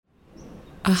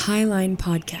a Highline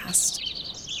podcast.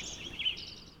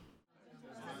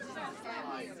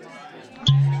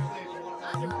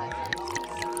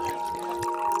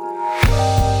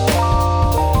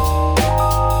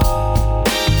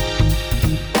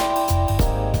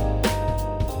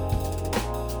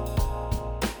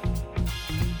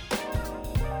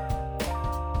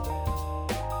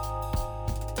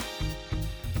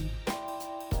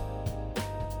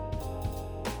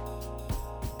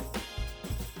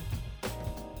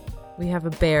 We have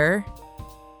a bear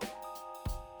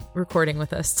recording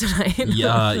with us tonight.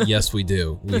 Yes, we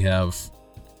do. We have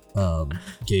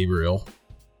Gabriel,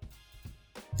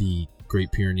 the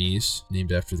Great Pyrenees,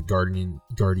 named after the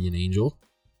guardian angel.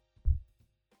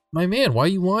 My man, why are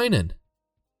you whining?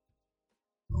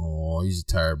 Oh, he's a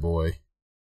tired boy.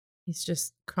 He's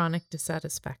just chronic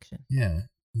dissatisfaction. Yeah,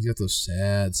 he's got those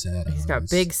sad eyes. He's got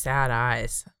big, sad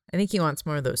eyes. I think he wants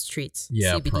more of those treats.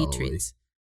 Yeah, CBD probably. treats.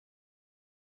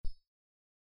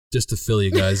 Just to fill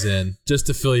you guys in.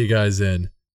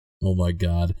 Oh my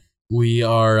God. We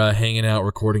are hanging out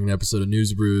recording an episode of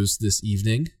News Brews this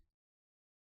evening.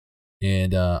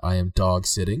 And I am dog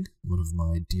sitting one of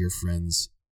my dear friend's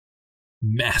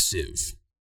massive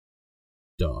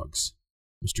dogs,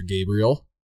 Mr. Gabriel.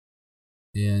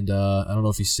 And I don't know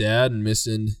if he's sad and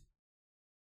missing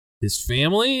his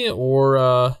family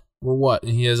or what.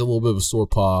 And he has a little bit of a sore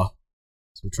paw.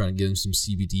 So we're trying to give him some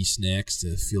CBD snacks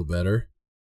to feel better.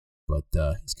 But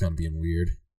he's kind of being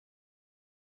weird.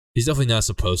 He's definitely not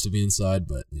supposed to be inside,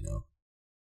 but, you know,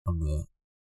 I'm the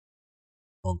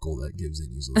uncle that gives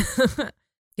in easily.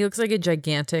 He looks like a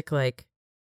gigantic,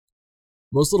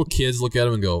 Most little kids look at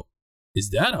him and go, is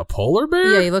that a polar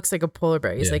bear? Yeah, he looks like a polar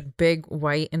bear. He's Yeah. like big,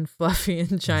 white, and fluffy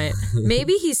and giant.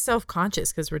 Maybe he's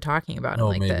self-conscious because we're talking about him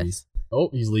like maybe. this. Oh,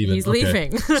 he's leaving. He's Okay.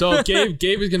 leaving. So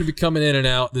Gabe is going to be coming in and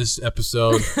out this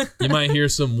episode. You might hear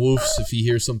some woofs if you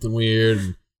hear something weird,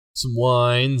 and some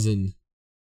whines, and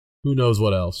who knows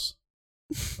what else.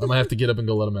 I might have to get up and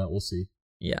go let him out. We'll see.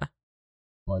 Yeah.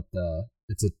 But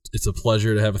it's a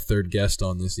pleasure to have a third guest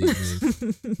on this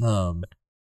evening.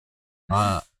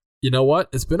 You know what?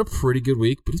 It's been a pretty good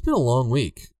week, but it's been a long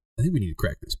week. I think we need to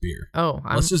crack this beer. Oh,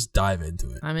 Let's just dive into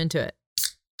it. I'm into it.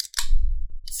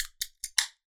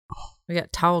 We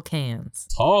got towel cans.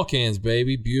 Tall cans,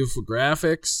 baby. Beautiful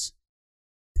graphics.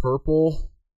 Purple.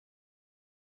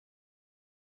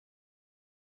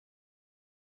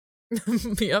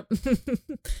 Yep.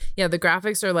 Yeah, the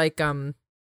graphics are like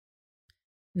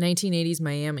 1980s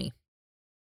Miami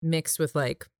mixed with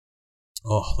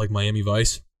Oh, like Miami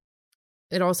Vice.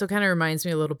 it also kind of reminds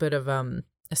me a little bit of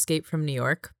Escape from New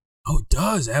York, Oh, it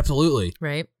does. Absolutely.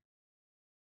 right?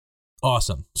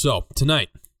 Awesome. So, tonight,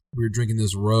 we're drinking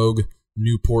this Rogue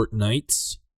Newport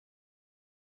Nights.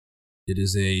 It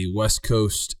is a West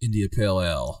Coast India Pale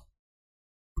Ale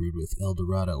brewed with El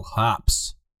Dorado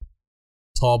hops.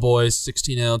 Tall boys,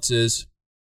 16 ounces.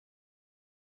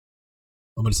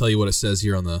 I'm going to tell you what it says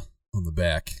here on the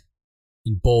back.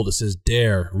 In bold, it says,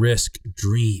 dare, risk,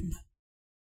 dream.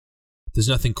 There's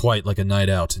nothing quite like a night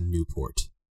out in Newport.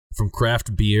 From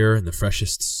craft beer and the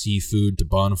freshest seafood to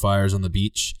bonfires on the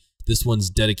beach, this one's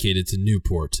dedicated to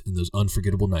Newport and those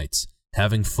unforgettable nights,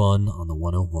 having fun on the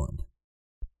 101.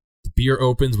 The beer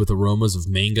opens with aromas of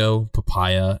mango,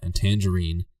 papaya, and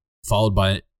tangerine, followed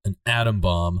by an atom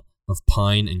bomb of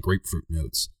pine and grapefruit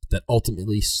notes that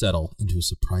ultimately settle into a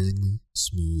surprisingly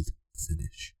smooth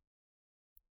finish.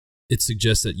 It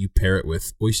suggests that you pair it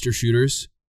with oyster shooters,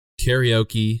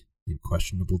 karaoke, and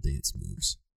questionable dance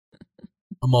moves.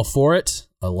 I'm all for it.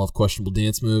 I love questionable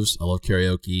dance moves. I love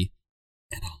karaoke.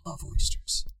 And I love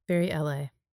oysters. Very LA.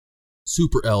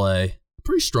 Super LA.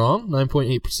 Pretty strong.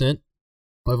 9.8%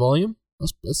 by volume.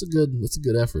 That's a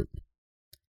good effort.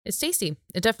 It's tasty.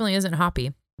 It definitely isn't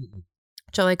hoppy.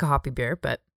 Which I like a hoppy beer,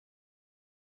 but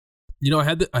You know,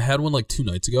 I had one like 2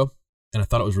 nights ago, and I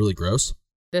thought it was really gross.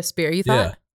 this beer, you thought?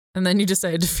 Yeah. And then you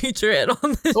decided to feature it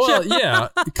on the Well, show. yeah,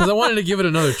 because I wanted to give it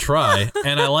another try,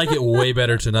 and I like it way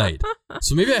better tonight.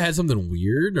 So maybe I had something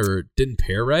weird or didn't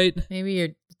pair right. Maybe your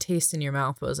taste in your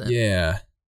mouth wasn't Yeah,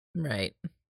 right.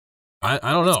 I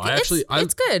don't know.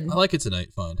 It's good. I like it tonight.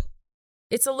 Fine.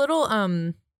 It's a little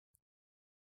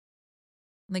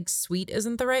like sweet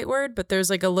isn't the right word, but there's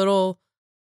like a little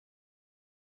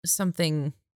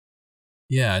something.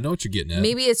 Yeah, I know what you're getting at.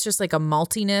 Maybe it's just like a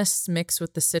maltiness mixed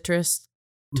with the citrus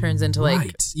turns into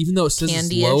like even though it says it's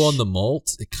candy-ish. low on the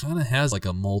malt, it kind of has like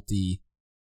a malty.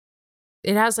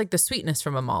 It has like the sweetness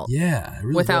from a malt. Yeah, it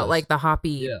really without does. like the hoppy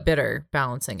Yeah. bitter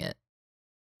balancing it.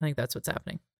 I think that's what's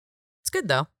happening. It's good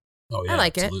though. Oh yeah, I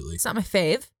like absolutely. it. It's not my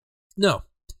fave. No,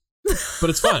 but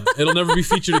it's fun. It'll never be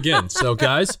featured again. So,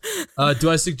 guys, do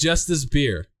I suggest this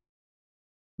beer?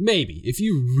 Maybe. If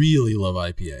you really love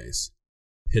IPAs,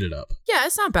 hit it up. Yeah,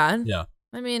 it's not bad. Yeah.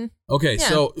 I mean. Okay, yeah.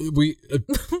 so we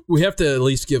have to at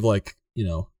least give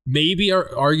maybe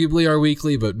arguably our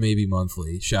weekly, but maybe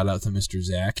monthly. Shout out to Mr.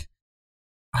 Zach.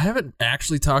 I haven't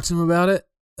actually talked to him about it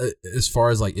as far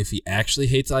as if he actually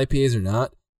hates IPAs or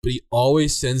not, but he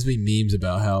always sends me memes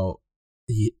about how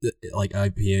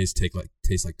IPAs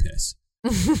taste like piss.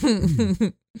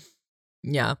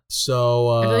 Yeah. So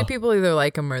I feel like people either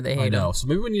like them or they hate them. So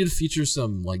maybe we need to feature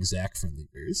some Zach friendly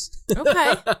beers.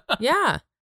 Okay. Yeah.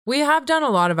 We have done a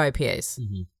lot of IPAs.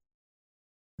 Mm-hmm.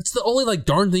 It's the only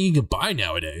darn thing you can buy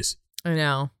nowadays. I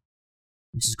know.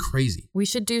 Which is crazy. We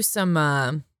should do some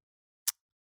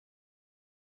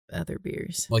other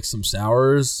beers. Like some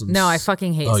sours? No, I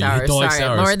fucking hate sours. Don't like Sorry.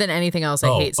 sours. More than anything else,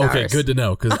 I hate sours. Okay, good to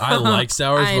know, because I like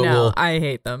sours. I know. I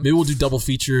hate them. Maybe we'll do double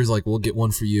features. We'll get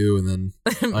one for you, and then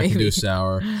I can do a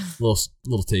sour.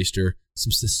 Little taster.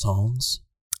 Some saisons.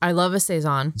 I love a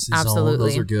saison. Absolutely.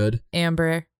 Those are good.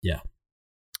 Amber. Yeah.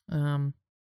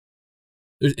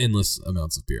 There's endless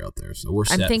amounts of beer out there, so we're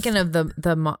set. I'm thinking of the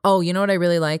you know what I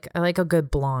really like? I like a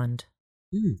good blonde.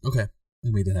 Okay. We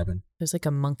made that happen. There's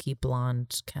a monkey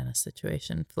blonde kind of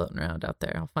situation floating around out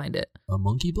there. I'll find it. A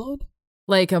monkey blonde?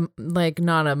 Like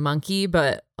not a monkey,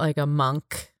 but like a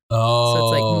monk. Oh.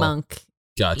 So it's monk.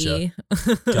 Gotcha.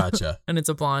 Gotcha. And it's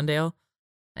a blonde ale.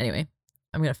 Anyway,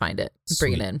 I'm going to find it and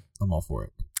bring it in. I'm all for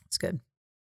it. It's good.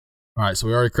 All right, so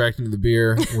we already cracked into the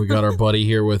beer. We got our buddy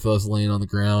here with us laying on the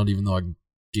ground, even though I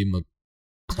gave him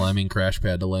a climbing crash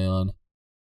pad to lay on.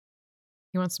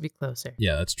 He wants to be closer.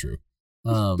 Yeah, that's true.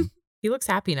 He looks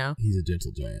happy now. He's a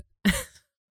gentle giant.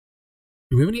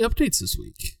 Do we have any updates this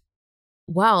week?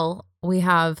 Well, we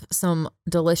have some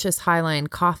delicious Highline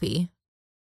coffee.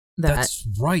 That's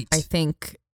right. I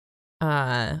think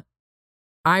I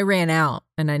ran out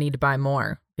and I need to buy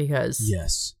more because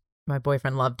my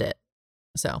boyfriend loved it.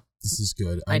 So this is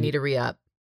good. I need to re-up.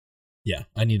 Yeah,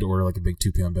 I need to order a big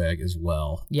 2-pound bag as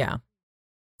well. Yeah.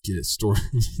 Get it stored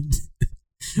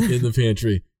in the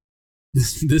pantry.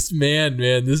 This man,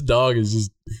 this dog is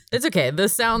just. It's okay. The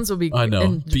sounds will be. I know,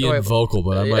 enjoyable. being vocal,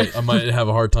 but I might have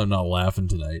a hard time not laughing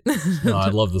tonight. No, I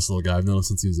love this little guy. I've known him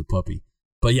since he was a puppy.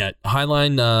 But yeah,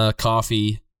 Highline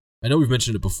coffee. I know we've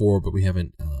mentioned it before, but we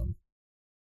haven't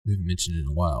mentioned it in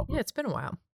a while. But yeah, it's been a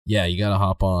while. Yeah, you gotta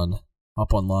hop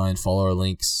online, follow our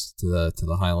links to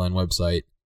the Highline website,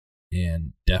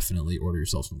 and definitely order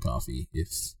yourself some coffee if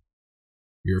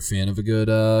you're a fan of a good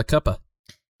cuppa.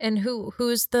 And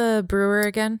who's the brewer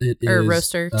again?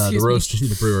 Roaster?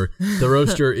 The brewer. The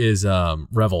roaster is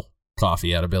Revel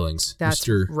Coffee out of Billings. That's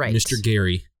right. Mr.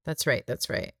 Gary. That's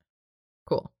right.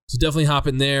 Cool. So definitely hop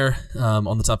in there.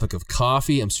 On the topic of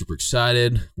coffee, I'm super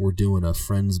excited. We're doing a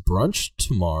friends brunch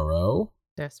tomorrow.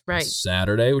 That's right.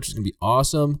 Saturday, which is going to be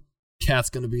awesome.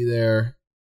 Kat's going to be there.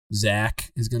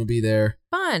 Zach is going to be there.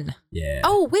 Fun. Yeah.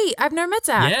 Oh, wait. I've never met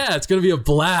Zach. Yeah, it's going to be a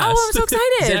blast. Oh, I'm so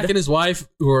excited. Zach and his wife,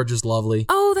 who are just lovely.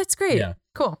 Oh, that's great. Yeah.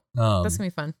 Cool. That's going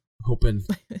to be fun. Hoping.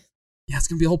 Yeah, it's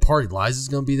going to be a whole party. Liza's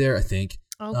going to be there, I think.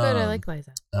 Oh, good. I like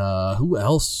Liza. Who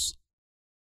else?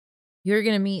 You're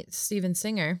going to meet Steven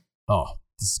Singer. Oh,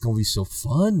 this is going to be so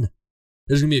fun.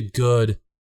 There's going to be a good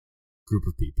group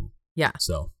of people. Yeah.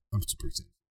 So, I'm super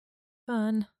excited.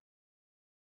 Fun.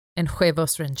 And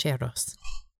huevos rancheros.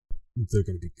 They're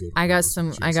gonna be good. I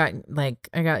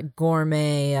got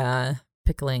gourmet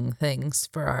pickling things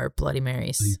for our Bloody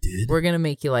Marys. Oh, you did? We're gonna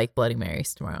make you like Bloody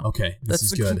Marys tomorrow. Okay, this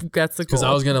is good. That's the goal. Because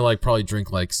I was gonna probably drink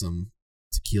some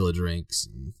tequila drinks,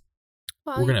 and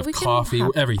we're gonna have coffee,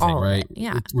 everything, right?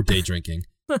 Yeah, we're day drinking.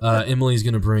 Emily's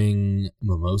gonna bring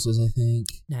mimosas, I think.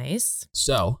 Nice.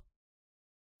 So,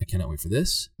 I cannot wait for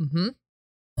this. Mm-hmm.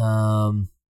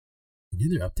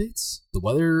 Any other updates? The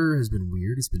weather has been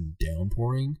weird. It's been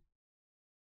downpouring.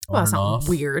 Well, it's not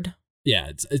weird. Yeah,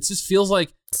 it just feels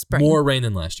like spring. More rain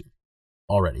than last year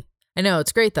already. I know.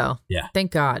 It's great, though. Yeah.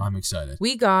 Thank God. I'm excited.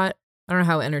 We got, I don't know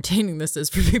how entertaining this is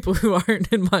for people who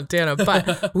aren't in Montana,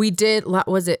 but we did,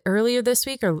 was it earlier this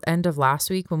week or end of last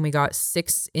week when we got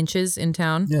 6 inches in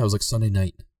town? Yeah, it was Sunday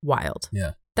night. Wild.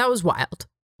 Yeah. That was wild.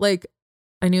 I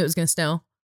knew it was going to snow,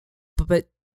 but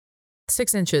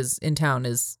 6 inches in town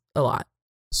is a lot.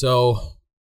 So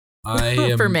I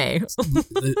am for May.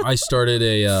 I started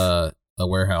a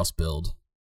warehouse build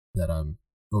that I'm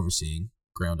overseeing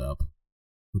ground up,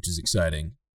 which is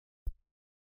exciting.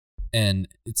 And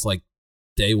it's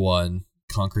day one,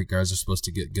 concrete guys are supposed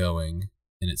to get going,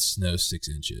 and it snows 6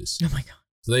 inches. Oh my God.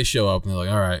 So they show up and they're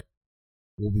like, all right,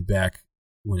 we'll be back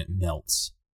when it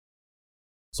melts.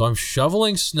 So I'm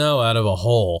shoveling snow out of a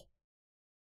hole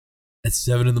at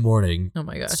 7 in the morning. Oh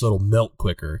my gosh. So it'll melt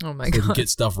quicker. Oh my so we can God. get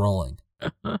stuff rolling.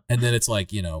 And then it's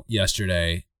like,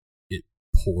 yesterday it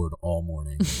poured all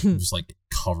morning. It was just like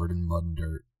covered in mud and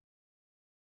dirt,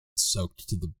 soaked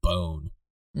to the bone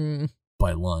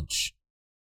by lunch.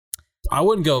 I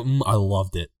wouldn't go, I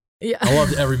loved it. Yeah. I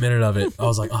loved every minute of it. I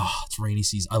was like, oh, it's rainy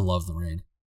season. I love the rain.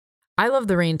 I love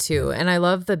the rain too. And I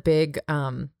love the big,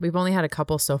 we've only had a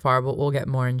couple so far, but we'll get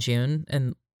more in June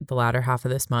and the latter half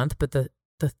of this month. But the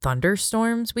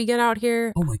thunderstorms we get out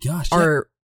here Oh my gosh. are,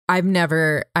 I had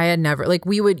never, like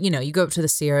we would, you go up to the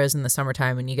Sierras in the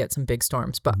summertime and you get some big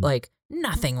storms, but like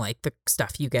nothing like the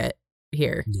stuff you get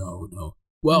here. No.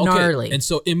 Well, okay. Gnarly. And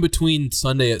so in between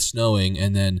Sunday it snowing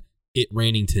and then it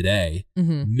raining today,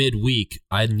 midweek,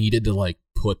 I needed to like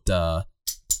put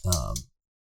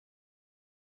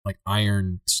like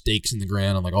iron stakes in the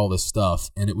ground and like all this stuff.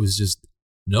 And it was just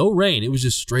no rain. It was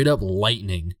just straight up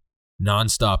lightning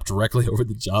nonstop directly over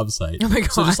the job site. Oh my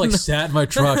God. So I just like sat in my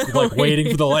truck like waiting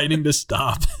for the lightning to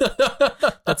stop.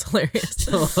 That's hilarious.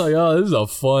 So I'm like, oh, this is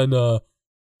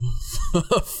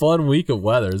a fun week of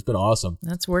weather. It's been awesome.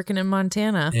 That's working in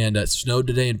Montana. And it snowed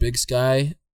today in Big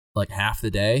Sky, like half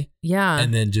the day. Yeah.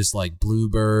 And then just like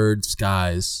bluebird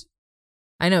skies.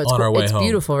 I know. It's on our way it's home.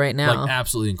 beautiful right now. Like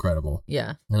absolutely incredible.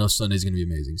 Yeah. I know Sunday's going to be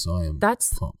amazing, so I am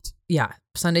pumped. Yeah.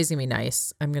 Sunday's going to be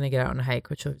nice. I'm going to get out and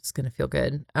hike, which is going to feel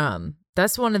good.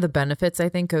 That's one of the benefits, I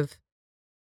think, of,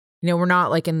 we're not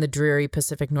like in the dreary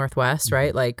Pacific Northwest,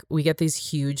 right? Like we get these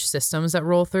huge systems that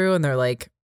roll through and they're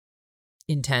like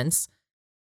intense.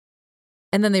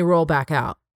 And then they roll back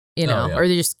out, or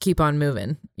they just keep on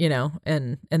moving,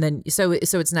 and then so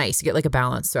it's nice. You get like a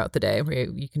balance throughout the day where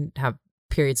you can have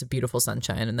periods of beautiful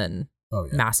sunshine and then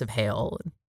massive hail.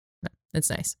 It's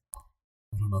nice.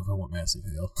 I don't know if I want massive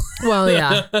hail. Well,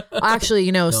 yeah. Actually,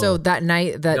 so that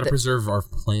night gotta preserve our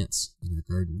plants in our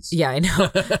gardens. Yeah, I know.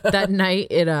 That night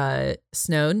it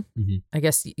snowed. Mm-hmm. I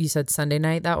guess you said Sunday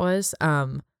night that was.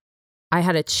 I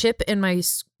had a chip in my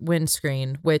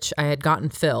windscreen, which I had gotten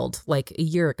filled like a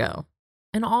year ago.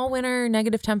 And all winter,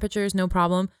 negative temperatures, no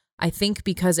problem. I think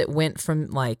because it went from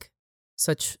like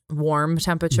such warm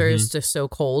temperatures to so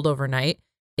cold overnight,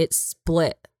 it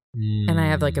split. And I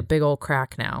have like a big old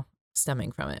crack now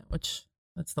stemming from it, which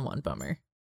that's the one bummer.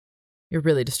 You're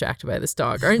really distracted by this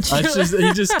dog, aren't you?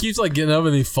 He just keeps like getting up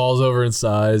and he falls over in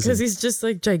size. Because he's just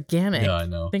like gigantic. Yeah, I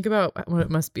know. Think about what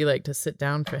it must be like to sit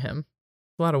down for him.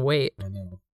 A lot of weight. I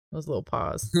know. Those little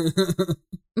paws.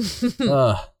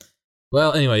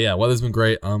 Well, anyway, yeah, weather's been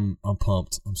great. I'm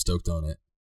pumped. I'm stoked on it.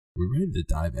 We're ready to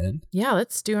dive in. Yeah,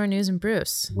 let's do our news and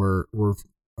Bruce. We're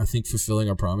I think fulfilling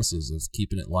our promises of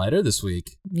keeping it lighter this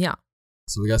week. Yeah.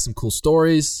 So we got some cool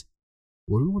stories.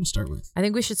 What do we want to start with? I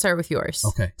think we should start with yours.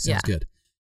 Okay, sounds good.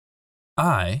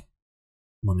 I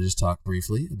want to just talk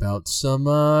briefly about some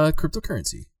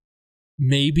cryptocurrency.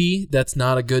 Maybe that's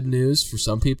not a good news for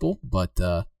some people, but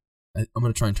I'm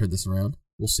going to try and turn this around.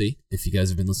 We'll see. If you guys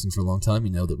have been listening for a long time,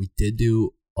 you know that we did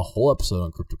do a whole episode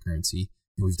on cryptocurrency,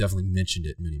 and we've definitely mentioned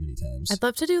it many, many times. I'd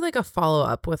love to do like a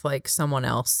follow-up with like someone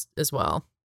else as well.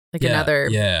 Like another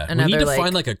we need to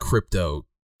find like a crypto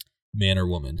man or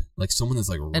woman, like someone that's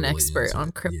like really an expert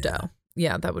on crypto.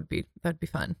 Yeah, that'd be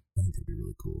fun. I think that'd be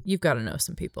really cool. You've got to know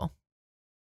some people.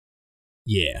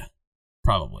 Yeah,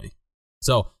 probably.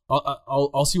 So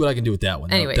I'll see what I can do with that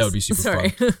one. Anyways, that would be super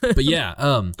fun. But yeah,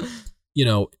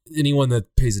 anyone that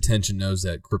pays attention knows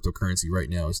that cryptocurrency right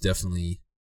now is definitely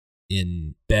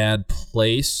in bad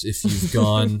place. If you've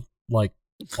gone like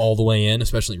all the way in,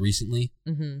 especially recently,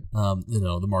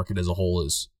 the market as a whole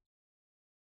is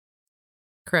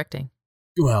correcting.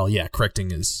 Well, yeah,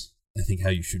 correcting is I think how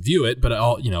you should view it. But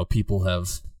people have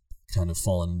kind of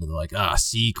fallen into like,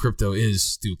 crypto is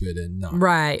stupid and not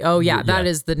right. Oh yeah, that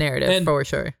is the narrative and for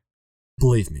sure.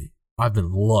 Believe me, I've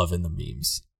been loving the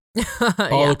memes.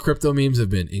 All the crypto memes have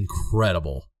been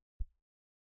incredible.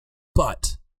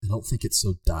 But I don't think it's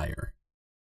so dire.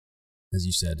 As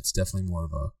you said, it's definitely more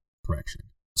of a correction.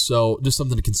 So just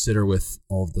something to consider with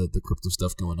all of the crypto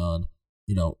stuff going on.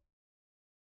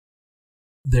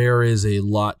 There is a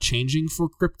lot changing for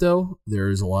crypto. There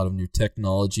is a lot of new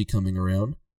technology coming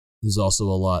around. There's also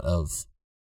a lot of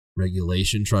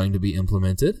regulation trying to be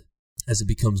implemented as it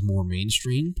becomes more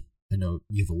mainstream. I know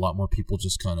you have a lot more people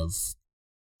just kind of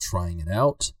trying it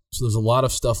out. So there's a lot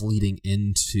of stuff leading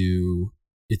into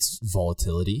its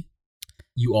volatility.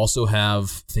 You also have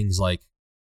things like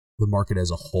the market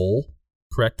as a whole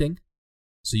correcting.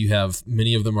 So you have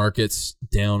many of the markets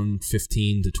down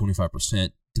 15 to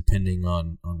 25%, depending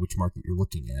on which market you're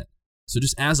looking at. So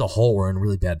just as a whole, we're in a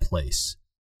really bad place.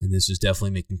 And this is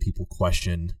definitely making people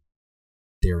question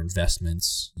their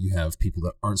investments. You have people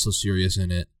that aren't so serious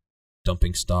in it.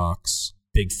 dumping stocks,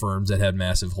 big firms that had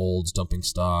massive holds dumping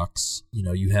stocks. You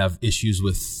know, you have issues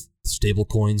with stable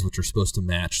coins, which are supposed to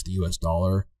match the US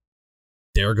dollar.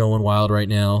 They're going wild right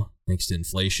now, thanks to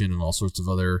inflation and all sorts of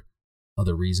other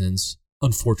reasons.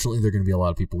 Unfortunately, there are going to be a lot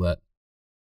of people that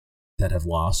have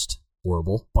lost.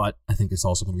 Horrible. But I think it's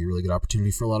also going to be a really good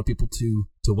opportunity for a lot of people to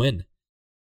win.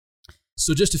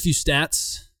 So just a few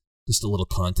stats, just a little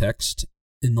context.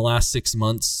 In the last 6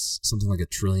 months, something like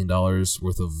 $1 trillion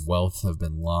worth of wealth have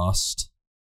been lost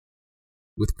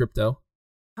with crypto.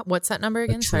 What's that number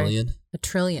again? $1 trillion. Sorry. $1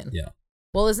 trillion. Yeah.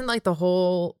 Well, isn't like the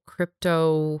whole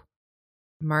crypto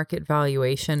market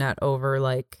valuation at over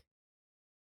like,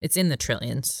 it's in the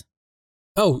trillions.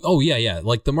 Oh yeah.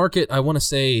 Like the market, I want to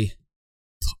say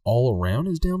all around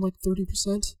is down like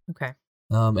 30%. Okay.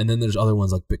 And then there's other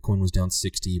ones like Bitcoin was down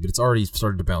 60, but it's already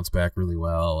started to bounce back really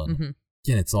well. And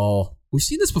again, it's all, we've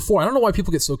seen this before. I don't know why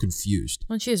people get so confused.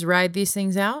 Why don't you just ride these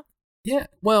things out? Yeah.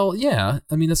 Well, yeah.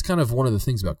 I mean, that's kind of one of the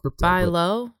things about crypto. Buy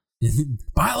low?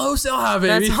 Buy low, sell high,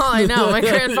 baby. That's all I know. My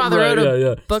grandfather wrote a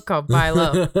yeah. book called Buy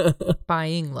Low.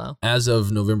 Buying low. As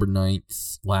of November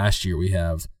 9th last year, we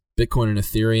have Bitcoin and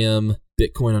Ethereum.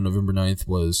 Bitcoin on November 9th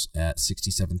was at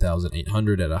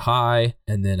 67,800 at a high,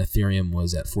 and then Ethereum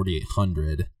was at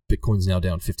 4,800. Bitcoin's now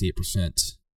down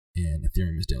 58%, and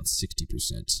Ethereum is down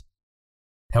 60%.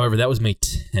 However, that was May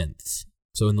 10th.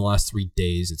 So in the last 3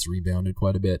 days, it's rebounded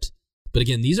quite a bit. But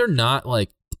again, these are not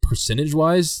like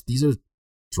percentage-wise. These are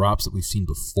drops that we've seen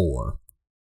before.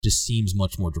 Just seems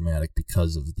much more dramatic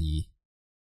because of the,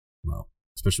 well,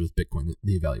 especially with Bitcoin,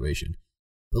 the evaluation.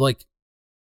 But like,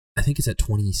 I think it's at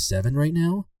 27 right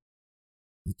now.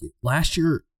 Like last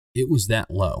year, it was that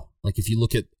low. Like if you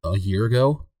look at a year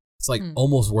ago, it's like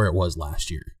almost where it was last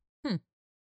year.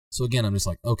 So again, I'm just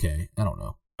like, okay, I don't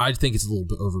know. I think it's a little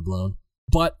bit overblown.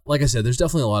 But like I said, there's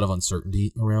definitely a lot of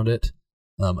uncertainty around it.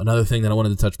 Another thing that I wanted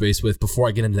to touch base with before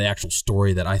I get into the actual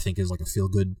story that I think is like a feel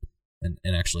good and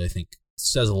actually I think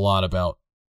says a lot about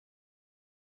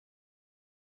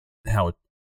how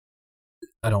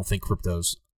I don't think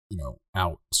crypto's,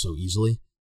 out so easily.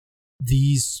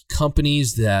 These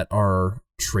companies that are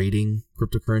trading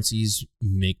cryptocurrencies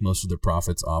make most of their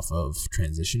profits off of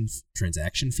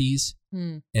transaction fees.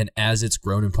 And as it's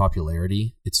grown in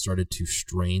popularity, it started to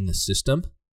strain the system,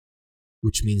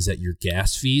 which means that your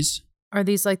gas fees. Are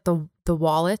these like the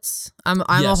wallets? I'm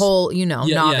Yes. a whole,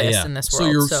 novice in this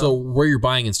world. So where you're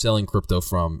buying and selling crypto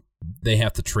from, they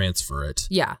have to transfer it.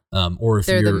 Yeah. Or if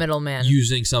they're you're the middleman.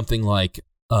 using something like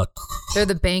they're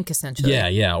the bank essentially.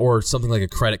 Yeah, or something like a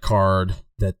credit card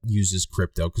that uses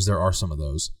crypto, because there are some of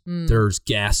those. There's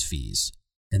gas fees,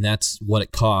 and that's what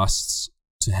it costs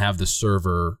to have the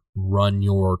server run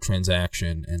your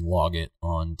transaction and log it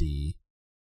on the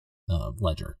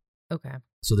ledger. Okay.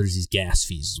 So there's these gas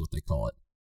fees is what they call it.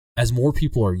 As more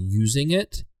people are using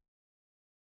it,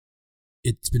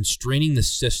 it's been straining the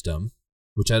system,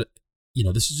 which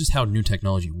this is just how new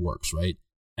technology works, right?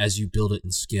 As you build it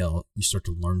and scale, you start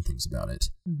to learn things about it.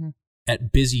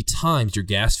 At busy times, your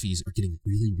gas fees are getting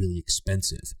really, really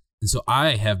expensive. And so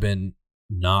I have been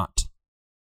not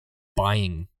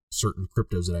buying certain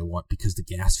cryptos that I want because the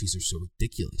gas fees are so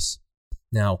ridiculous.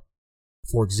 Now,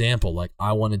 for example, like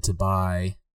I wanted to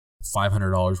buy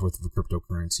 $500 worth of a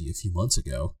cryptocurrency a few months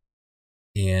ago,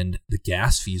 and the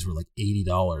gas fees were like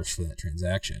 $80 for that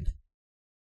transaction.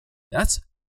 That's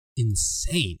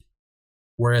insane.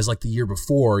 Whereas like the year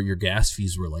before, your gas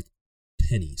fees were like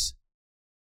pennies.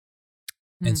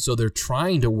 And so they're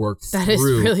trying to work through. That is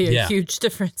really a huge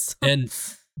difference. And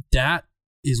that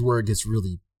is where it gets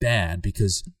really bad,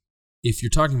 because if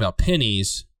you're talking about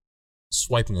pennies,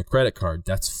 swiping a credit card,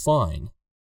 that's fine.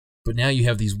 But now you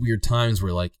have these weird times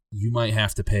where like you might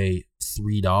have to pay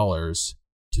 $3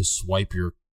 to swipe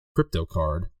your crypto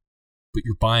card, but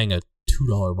you're buying a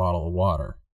 $2 bottle of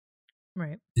water.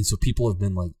 Right. And so people have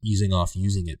been like easing off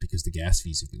using it because the gas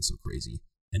fees have been so crazy.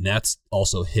 And that's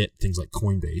also hit things like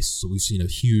Coinbase. So we've seen a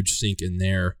huge sink in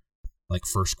their like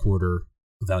first quarter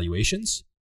evaluations.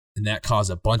 And that caused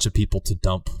a bunch of people to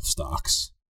dump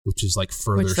stocks, which is like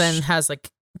further. Which then has like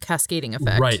cascading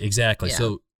effect. Right, exactly. Yeah.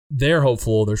 So they're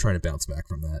hopeful. They're trying to bounce back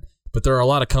from that. But there are a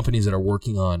lot of companies that are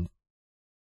working on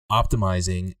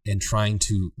optimizing and trying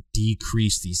to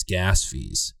decrease these gas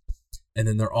fees. And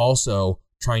then they're also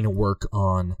trying to work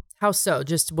on. How so?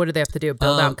 Just what do they have to do?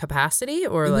 Build out capacity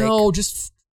or like? No,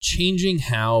 just changing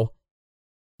how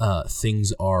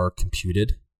things are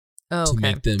computed. Oh, to okay.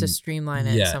 make them, to streamline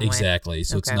it. Yeah, some way. exactly.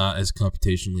 So it's not as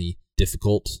computationally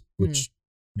difficult, which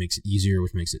makes it easier,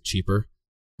 which makes it cheaper.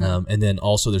 And then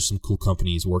also there's some cool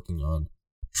companies working on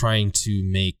trying to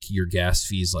make your gas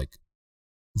fees like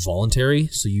voluntary.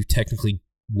 So you technically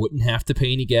wouldn't have to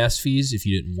pay any gas fees if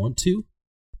you didn't want to,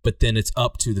 but then it's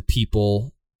up to the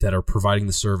people that are providing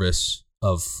the service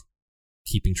of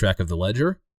keeping track of the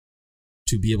ledger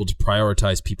to be able to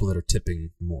prioritize people that are tipping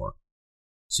more.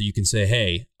 So you can say,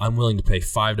 hey, I'm willing to pay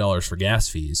 $5 for gas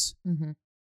fees. Mm-hmm.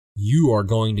 You are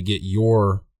going to get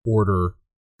your order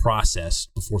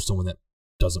processed before someone that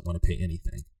doesn't want to pay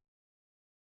anything.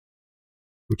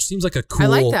 Which seems like a cool.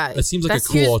 I like that. It seems like That's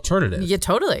a cool huge. alternative. Yeah,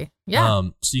 totally. Yeah.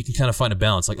 So you can kind of find a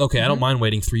balance. Like, okay, I don't mind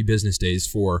waiting 3 business days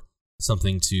for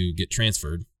something to get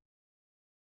transferred.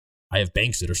 I have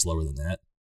banks that are slower than that,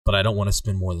 but I don't want to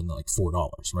spend more than like $4,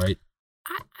 right?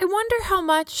 I wonder how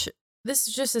much. This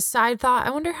is just a side thought. I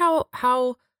wonder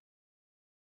how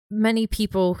many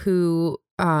people who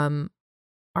are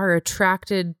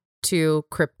attracted to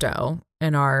crypto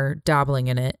and are dabbling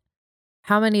in it,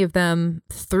 how many of them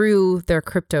through their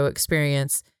crypto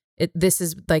experience, this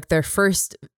is like their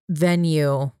first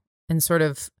venue and sort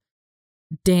of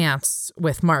dance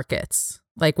with markets,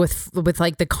 like with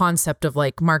like the concept of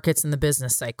like markets in the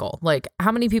business cycle. Like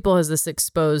how many people has this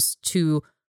exposed to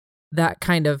that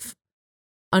kind of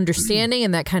understanding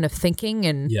and that kind of thinking,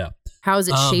 and how has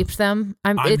it shaped them?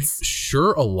 I'm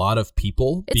sure a lot of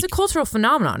people. It's a cultural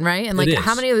phenomenon, right? And like,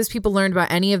 how many of those people learned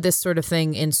about any of this sort of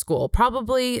thing in school?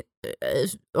 Probably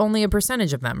only a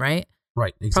percentage of them, right?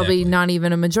 Right, exactly. Probably not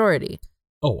even a majority.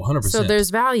 Oh, 100%. So there's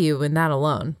value in that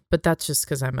alone, but that's just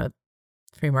because I'm a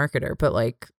free marketer. But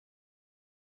like,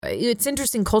 it's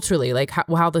interesting culturally, like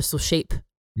how this will shape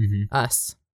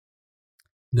us.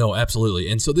 No,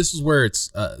 absolutely. And so this is where it's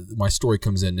my story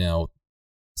comes in now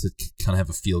to kind of have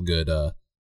a feel good to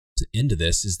end to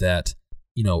this, is that,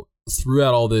 you know,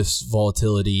 throughout all this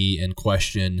volatility and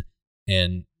question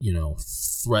and, you know,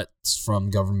 threats from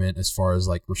government as far as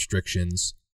like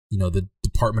restrictions, you know, the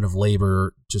Department of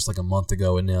Labor just like a month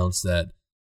ago announced that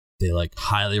they like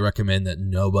highly recommend that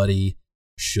nobody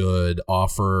should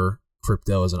offer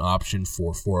crypto as an option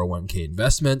for 401k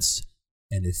investments.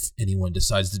 And if anyone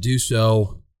decides to do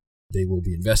so, they will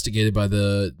be investigated by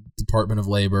the Department of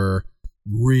Labor,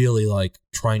 really like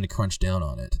trying to crunch down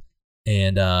on it.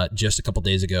 And just a couple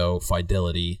days ago,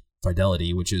 Fidelity,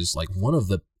 which is like one of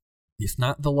the, if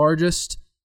not the largest,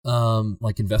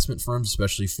 like investment firms,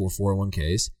 especially for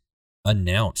 401ks,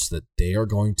 announced that they are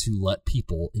going to let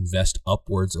people invest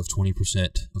upwards of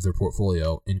 20% of their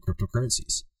portfolio in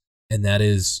cryptocurrencies. And that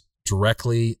is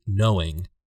directly knowing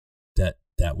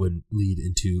that would lead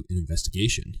into an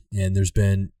investigation. And there's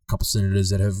been a couple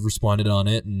senators that have responded on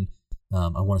it. And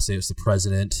I want to say it was the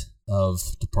president of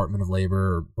Department of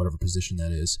Labor, or whatever position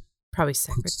that is. Probably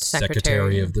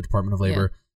Secretary of the Department of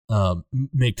Labor,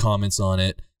 made comments on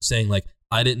it saying like,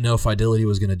 I didn't know Fidelity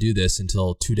was going to do this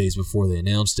until 2 days before they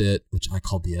announced it, which I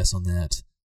call BS on that.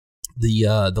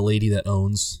 The lady that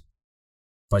owns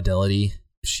Fidelity,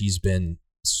 she's been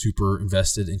super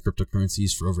invested in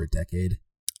cryptocurrencies for over a decade.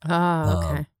 Oh,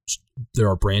 okay. There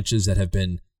are branches that have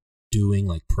been doing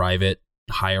like private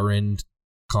higher end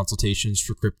consultations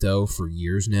for crypto for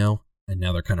years now, and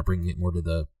now they're kind of bringing it more to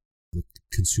the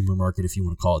consumer market, if you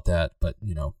want to call it that, but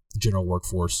you know, general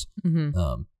workforce.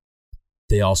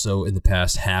 They also in the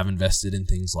past have invested in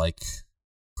things like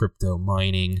crypto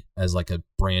mining as like a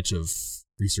branch of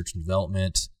research and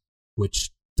development, which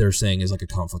they're saying is like a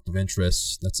conflict of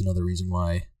interest. That's another reason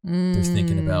why they're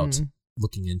thinking about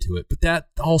looking into it. But that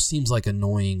all seems like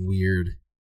annoying, weird,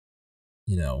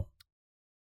 you know,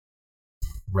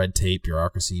 red tape,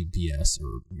 bureaucracy, BS,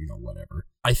 or, you know, whatever.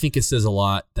 I think it says a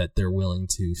lot that they're willing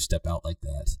to step out like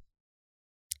that.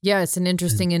 Yeah, it's an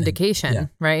interesting indication,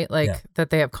 right? Like that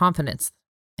they have confidence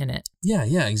in it.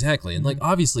 Yeah, exactly. And like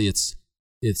obviously it's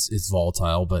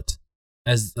volatile, but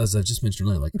as I've just mentioned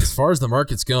earlier, like as far as the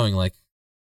market's going, like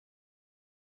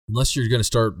unless you're going to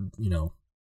start, you know,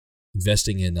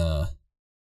 investing in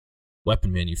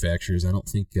weapon manufacturers, I don't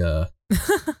think you're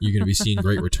going to be seeing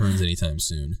great returns anytime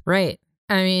soon. Right.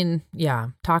 I mean, yeah,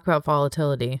 talk about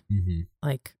volatility.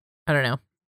 Like, I don't know.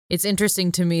 It's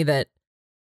interesting to me that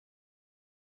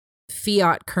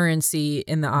fiat currency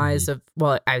in the eyes of,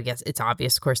 well, I guess it's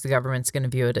obvious, of course, the government's going to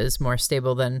view it as more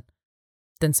stable than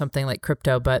something like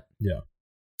crypto, but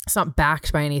it's not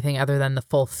backed by anything other than the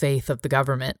full faith of the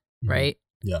government, right?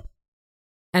 Yeah.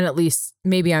 And at least,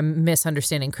 maybe I'm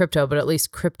misunderstanding crypto, but at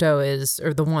least crypto is,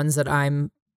 or the ones that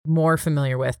I'm more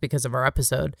familiar with because of our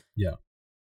episode. Yeah.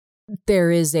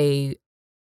 There is a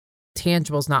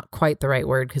tangible is not quite the right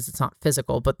word because it's not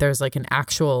physical, but there's like an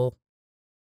actual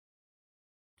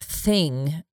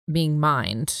thing being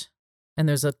mined, and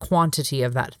there's a quantity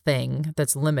of that thing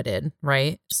that's limited,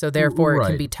 right? So therefore it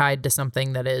can be tied to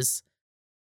something that is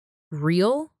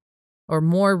real or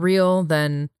more real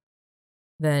than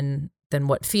than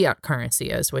what fiat currency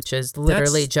is, which is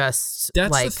literally just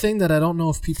that's like the thing that I don't know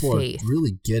if people faith. are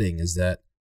really getting is that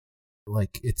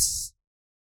like it's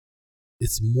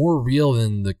more real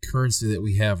than the currency that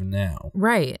we have now.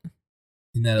 Right.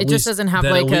 In that It just doesn't have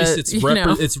like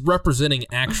it's representing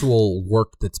actual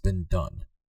work that's been done.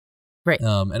 Right.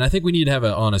 And I think we need to have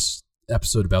an honest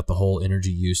episode about the whole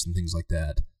energy use and things like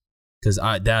that, because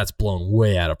that's blown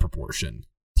way out of proportion.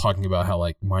 Talking about how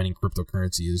like mining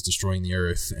cryptocurrency is destroying the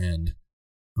earth, and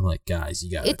I'm like, guys,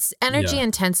 you got it's energy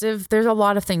intensive. There's a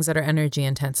lot of things that are energy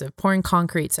intensive. Pouring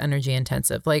concrete's energy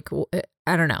intensive. Like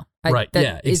I don't know.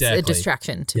 Exactly. It's a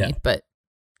distraction to me, but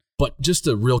just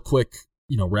a real quick,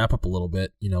 wrap up a little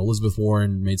bit. Elizabeth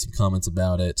Warren made some comments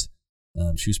about it.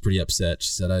 She was pretty upset.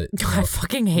 She said, I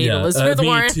fucking hate Elizabeth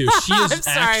Warren. Me too. She is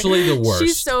actually the worst.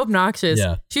 She's so obnoxious.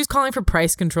 Yeah. She was calling for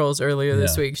price controls earlier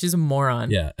this week. She's a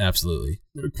moron. Yeah, absolutely.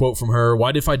 A quote from her: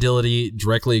 "Why did Fidelity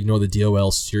directly ignore the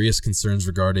DOL's serious concerns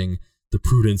regarding the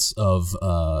prudence of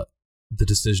the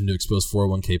decision to expose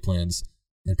 401k plans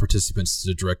and participants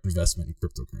to direct investment in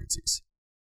cryptocurrencies?"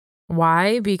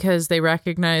 Why? Because they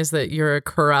recognize that you're a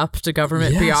corrupt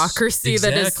government bureaucracy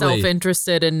that is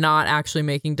self-interested in not actually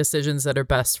making decisions that are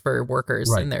best for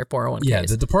workers in their 401ks. Yeah,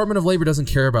 the Department of Labor doesn't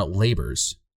care about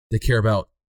laborers. They care about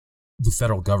the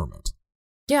federal government.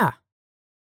 Yeah.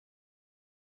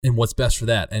 And what's best for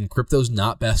that. And crypto's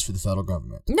not best for the federal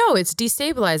government. No, it's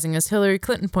destabilizing, as Hillary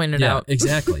Clinton pointed out. Yeah,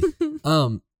 exactly.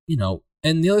 And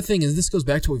the other thing is, this goes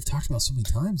back to what we've talked about so many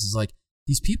times, is like,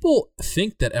 these people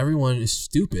think that everyone is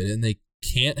stupid and they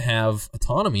can't have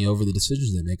autonomy over the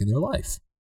decisions they make in their life.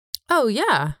 Oh,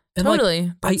 yeah, and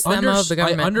totally. That's the MO of the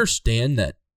government. I understand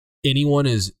that anyone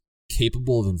is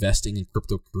capable of investing in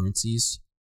cryptocurrencies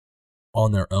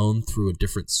on their own through a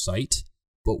different site,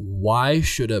 but why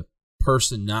should a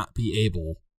person not be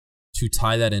able to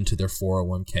tie that into their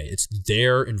 401k? It's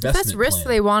their investment That's risk plan.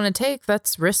 they want to take.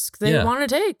 That's risk they want to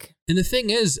take. And the thing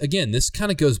is, again, this kind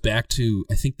of goes back to,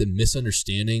 I think, the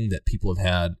misunderstanding that people have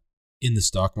had in the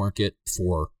stock market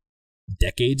for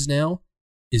decades now,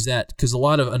 is that because a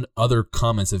lot of other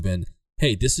comments have been,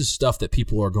 hey, this is stuff that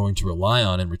people are going to rely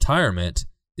on in retirement.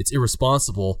 It's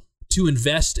irresponsible to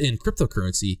invest in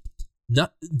cryptocurrency.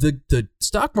 Not the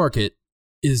stock market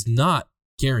is not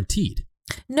guaranteed.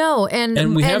 No,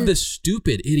 and we have this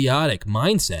stupid, idiotic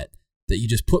mindset that you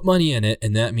just put money in it,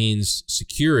 and that means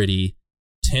security,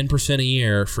 10% a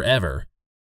year forever.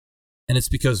 And it's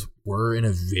because we're in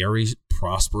a very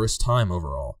prosperous time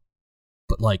overall.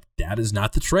 But like, that is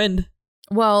not the trend.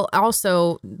 Well,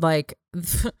 also, like,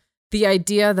 the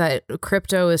idea that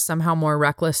crypto is somehow more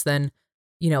reckless than,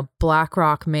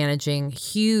 BlackRock managing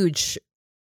huge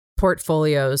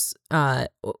portfolios that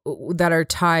are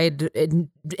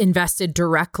invested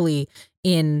directly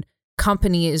in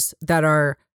companies that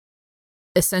are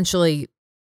essentially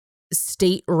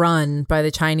state run by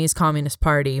the Chinese Communist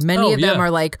Party. Many of them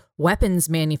are like weapons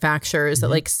manufacturers that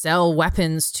like sell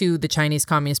weapons to the Chinese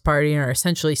Communist Party and are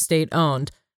essentially state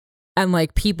owned. And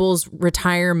like people's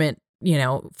retirement,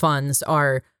 funds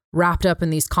are wrapped up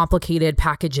in these complicated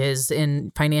packages in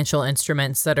financial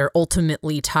instruments that are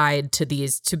ultimately tied to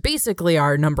basically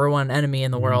our number one enemy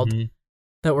in the world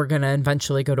that we're going to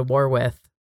eventually go to war with.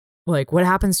 Like, what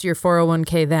happens to your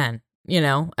 401k then?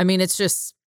 I mean, it's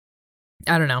just,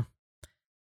 I don't know.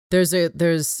 There's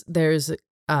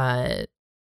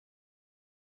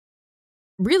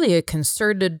really a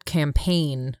concerted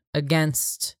campaign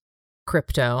against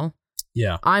crypto.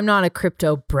 Yeah. I'm not a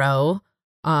crypto bro.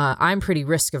 I'm pretty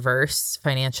risk averse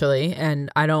financially, and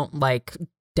I don't like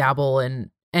dabble in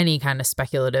any kind of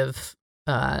speculative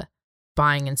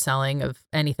buying and selling of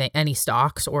anything, any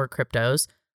stocks or cryptos.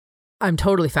 I'm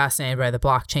totally fascinated by the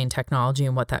blockchain technology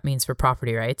and what that means for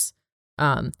property rights.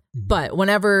 But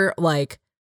whenever like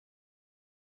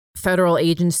federal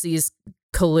agencies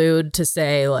collude to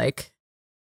say like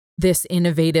this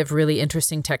innovative, really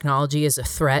interesting technology is a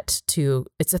threat to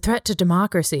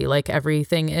democracy, like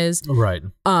everything is. Right.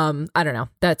 I don't know.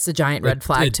 That's a giant red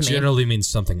flag to me. It generally means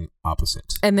something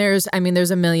opposite. And there's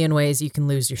a million ways you can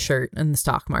lose your shirt in the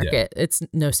stock market. Yeah. It's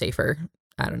no safer.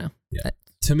 I don't know. Yeah.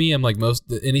 To me, I'm like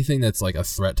anything that's like a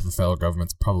threat to the federal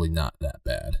government's probably not that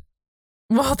bad.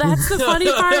 Well, that's the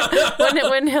funny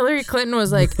part. when Hillary Clinton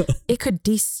was like, it could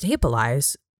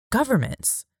destabilize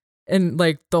governments. And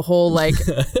like the whole like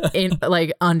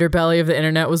underbelly of the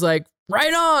internet was like,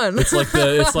 right on. It's like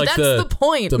that's the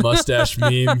point. The mustache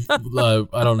meme.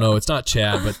 I don't know. It's not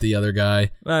Chad, but the other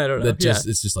guy. I don't know.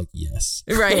 It's just like, yes.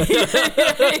 Right.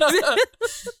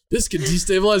 This could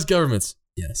destabilize governments.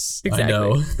 Yes, exactly. I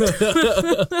know.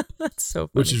 That's so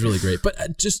funny. Which is really great.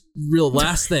 But just real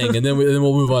last thing, and then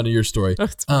we'll move on to your story.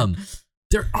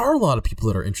 there are a lot of people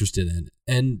that are interested in,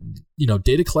 and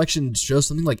data collection shows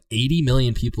something like 80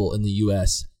 million people in the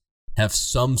U.S. have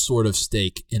some sort of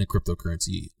stake in a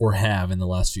cryptocurrency or have in the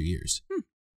last few years.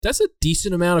 That's a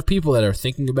decent amount of people that are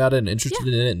thinking about it and interested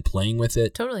in it and playing with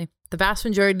it. Totally. The vast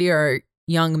majority are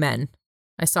young men.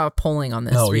 I saw polling on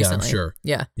this recently. Yeah, I'm sure.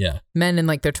 Yeah. Men in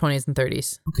like their 20s and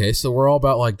 30s. Okay, so we're all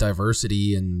about like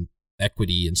diversity and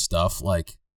equity and stuff.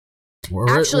 Like, where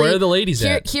are the ladies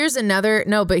at? Here's another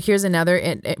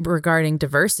regarding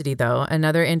diversity, though.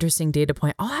 Another interesting data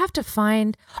point. I'll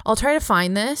try to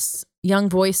find this. Young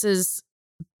Voices,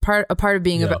 a part of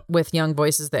being with Young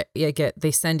Voices that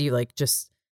they send you like just,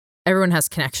 everyone has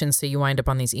connections. So you wind up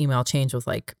on these email chains with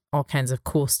like all kinds of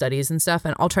cool studies and stuff.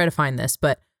 And I'll try to find this,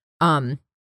 but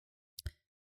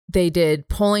they did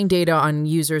polling data on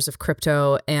users of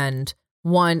crypto and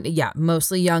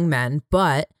mostly young men,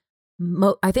 but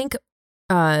I think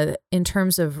in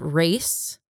terms of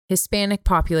race, Hispanic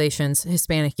populations,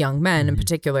 Hispanic young men in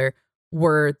particular,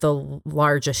 were the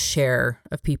largest share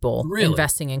of people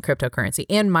investing in cryptocurrency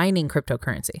and mining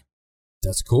cryptocurrency.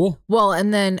 That's cool. Well,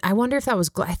 and then I wonder if that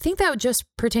was, I think that would just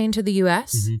pertain to the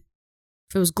US. Mm-hmm.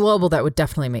 If it was global, that would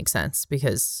definitely make sense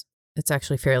because it's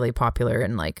actually fairly popular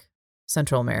in like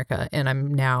Central America. And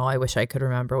I wish I could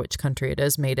remember which country it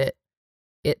is, made it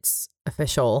its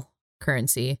official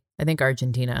currency. I think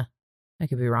Argentina. I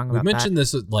could be wrong about that. We mentioned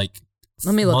this like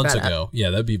Let me look months that ago. up.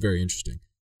 Yeah, that'd be very interesting.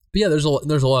 But yeah, there's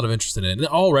a lot of interest in it. And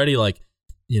already like,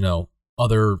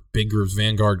 other big groups,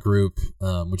 Vanguard Group,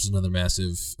 which is another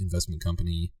massive investment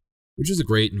company, which is a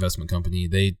great investment company.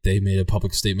 They made a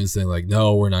public statement saying like,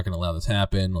 no, we're not going to allow this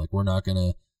happen. Like, we're not going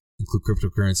to include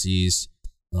cryptocurrencies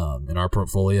in our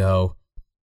portfolio.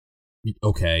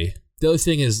 Okay. The other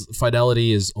thing is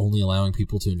Fidelity is only allowing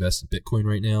people to invest in Bitcoin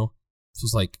right now. So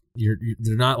it's like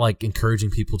they're not like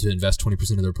encouraging people to invest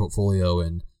 20% of their portfolio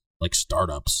in like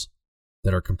startups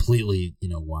that are completely,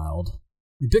 wild.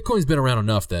 Bitcoin's been around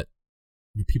enough that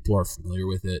people are familiar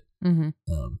with it. Mm-hmm.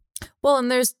 Well,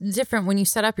 and there's different, when you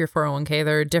set up your 401k,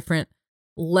 there are different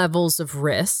levels of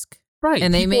risk. Right.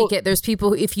 And there's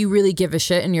people, if you really give a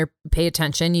shit and pay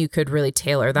attention, you could really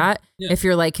tailor that. Yeah. If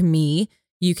you're like me,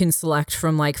 you can select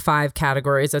from like 5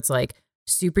 categories that's like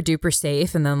super duper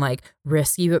safe and then like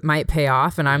risky but might pay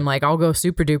off. And I'm like, I'll go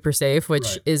super duper safe,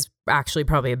 which is actually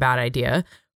probably a bad idea.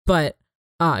 But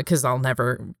because I'll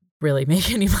never really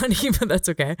make any money, but that's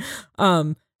okay.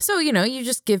 So, you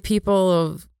just give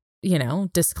people a,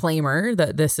 disclaimer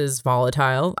that this is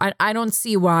volatile. I don't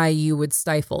see why you would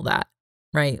stifle that,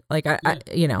 right? Like,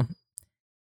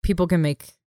 people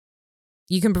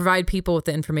you can provide people with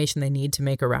the information they need to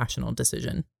make a rational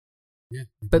decision. Yeah,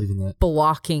 but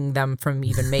blocking them from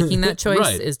even making that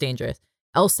choice is dangerous.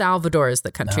 El Salvador is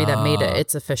the country that made it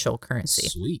its official currency.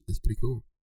 Sweet. That's pretty cool.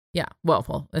 Yeah,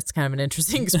 well, it's kind of an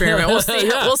interesting experiment. We'll see.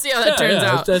 We'll see how that turns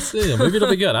out. Maybe it'll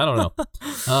be good. I don't know.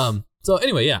 So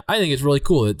anyway, I think it's really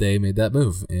cool that they made that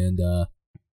move, and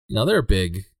they're a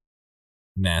big,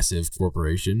 massive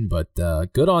corporation, but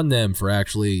good on them for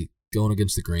actually going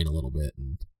against the grain a little bit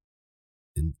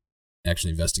and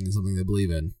actually investing in something they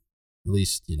believe in. At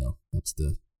least that's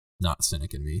the not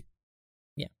cynic in me.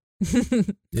 Yeah.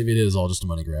 Maybe it is all just a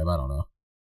money grab. I don't know,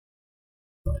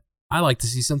 but I like to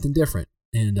see something different.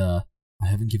 And I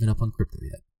haven't given up on crypto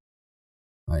yet.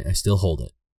 I still hold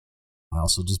it. I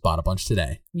also just bought a bunch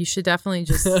today. You should definitely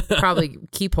just probably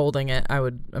keep holding it, I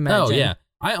would imagine. Oh, yeah.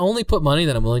 I only put money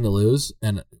that I'm willing to lose.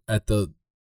 And at the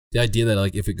idea that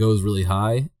like if it goes really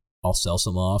high, I'll sell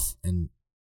some off. And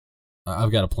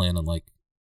I've got a plan on like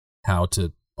how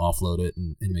to offload it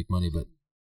and make money. But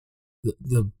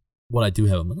the what I do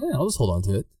have, I'm like, I'll just hold on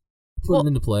to it. Put it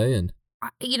into play and...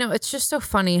 it's just so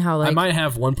funny how like... I might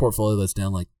have one portfolio that's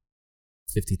down like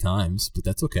 50 times, but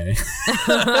that's okay.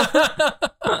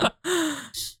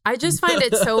 I just find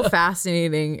it so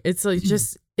fascinating. It's like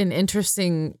just an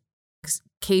interesting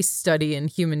case study in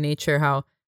human nature how,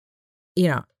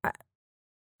 I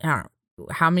don't know,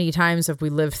 how many times have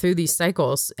we lived through these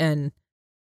cycles and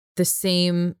the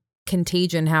same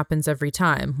contagion happens every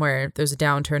time where there's a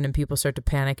downturn and people start to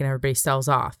panic and everybody sells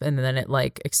off and then it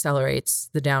like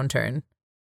accelerates the downturn.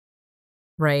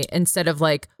 Right. Instead of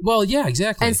like, well, yeah,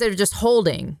 exactly. Instead of just hold,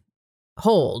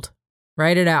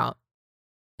 write it out.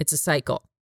 It's a cycle.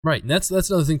 Right. And that's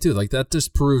another thing too. Like that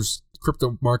just proves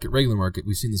crypto market, regular market.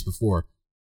 We've seen this before.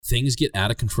 Things get out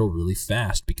of control really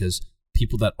fast because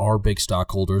people that are big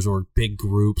stockholders or big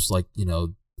groups like,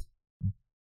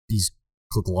 these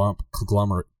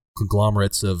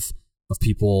conglomerates of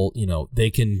people,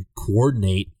 they can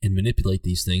coordinate and manipulate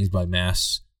these things by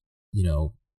mass,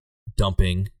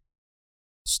 dumping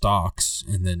stocks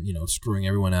and then screwing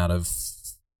everyone out of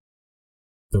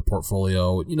their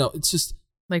portfolio. It's just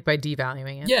Like by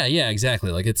devaluing it. yeah,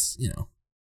 exactly. Like it's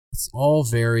all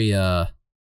very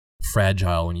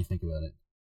fragile when you think about it.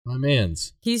 My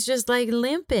man's. He's just like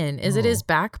limping. Is it his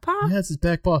back paw? Yeah, it's his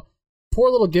back paw. Poor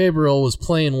little Gabriel was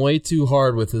playing way too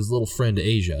hard with his little friend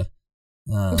Asia.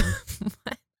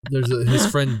 His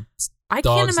friend. I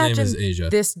Dog's can't name imagine is Asia.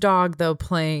 this dog though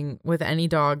playing with any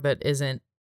dog that isn't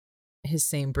his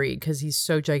same breed because he's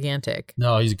so gigantic.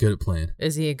 No, he's good at playing.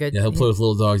 Is he a good? Yeah, he'll play with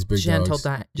little dogs, big gentle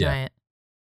dogs. giant.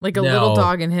 Like a Now- little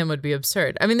dog in him would be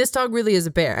absurd. I mean, this dog really is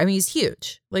a bear. I mean, he's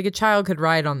huge. Like a child could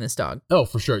ride on this dog. Oh,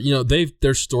 for sure.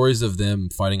 There's stories of them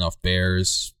fighting off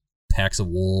bears, packs of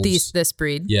wolves. This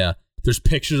breed. Yeah. There's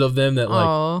pictures of them that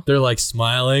Oh. they're like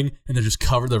smiling and they're just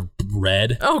covered. They're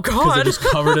red. Oh Because God! they're just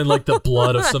covered in like the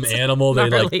blood of some That's animal they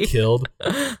gnarly. like killed.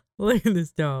 Look at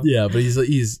this dog. Yeah, but he's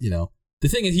the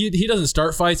thing is he doesn't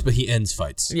start fights, but he ends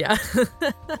fights. Yeah.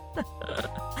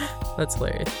 That's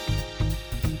hilarious.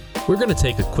 We're going to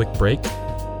take a quick break,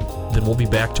 then we'll be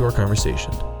back to our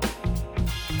conversation.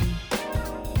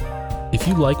 If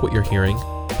you like what you're hearing,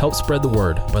 help spread the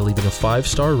word by leaving a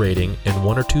 5-star rating and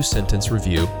 1 or 2 sentence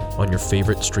review on your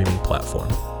favorite streaming platform.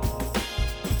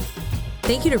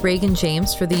 Thank you to Reagan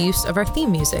James for the use of our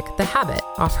theme music, The Habit,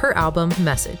 off her album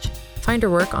Message. Find her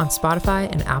work on Spotify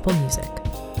and Apple Music.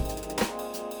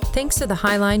 Thanks to the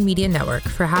Highline Media Network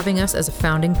for having us as a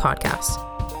founding podcast.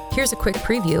 Here's a quick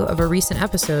preview of a recent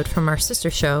episode from our sister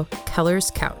show,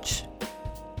 Keller's Couch.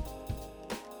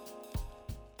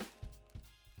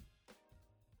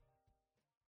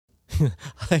 I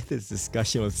had this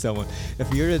discussion with someone.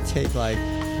 If you were to take like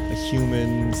a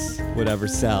human's whatever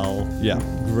cell,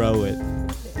 grow it,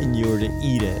 and you were to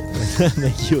eat it, would that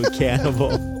make you a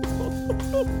cannibal?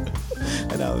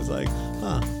 And I was like,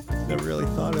 never really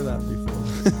thought of that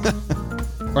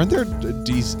before. Aren't there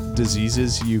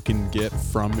diseases you can get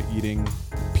from eating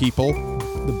people?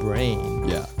 The brain.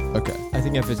 Yeah. Okay. I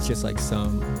think if it's just like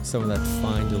some of that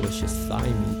fine, delicious thigh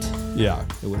meat, Yeah.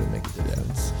 it wouldn't make a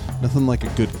difference. Nothing like a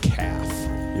good calf,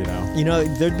 You know,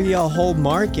 there'd be a whole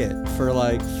market for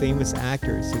like famous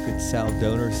actors who could sell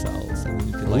donor cells, and then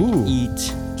you could like Ooh.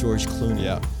 eat George Clooney.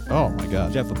 Yeah. Oh my You'd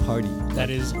God. have a party. That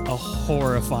is a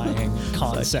horrifying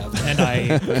concept, and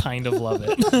I kind of love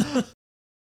it.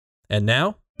 And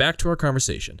now, back to our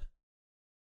conversation.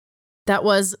 That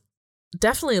was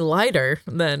definitely lighter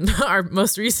than our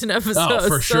most recent episodes.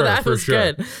 for So sure, that for was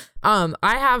sure. good.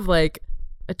 I have like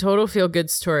a total feel good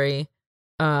story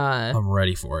I'm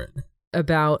ready for it.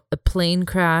 about a plane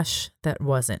crash that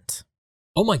wasn't.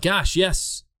 Oh my gosh,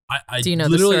 yes. I Do you know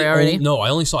the literally story already? No, I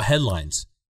only saw headlines.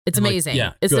 It's I'm like, amazing.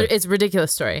 yeah, it's good. a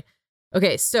ridiculous story.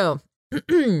 Okay, so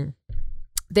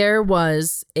there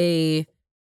was a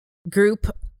group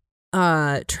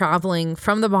traveling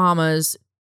from the Bahamas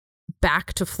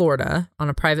back to Florida on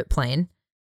a private plane.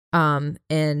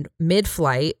 And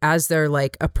mid-flight, as they're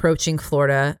like approaching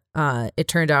Florida, it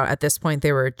turned out at this point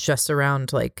they were just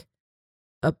around like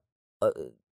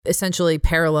essentially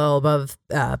parallel above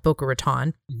Boca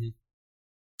Raton. Mhm.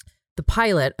 The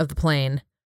pilot of the plane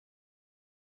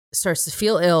starts to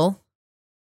feel ill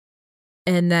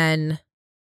and then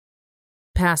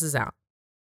passes out.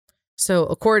 So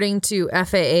according to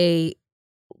FAA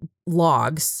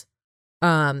logs,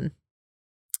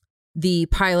 the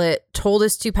pilot told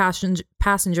his 2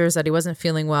 passengers that he wasn't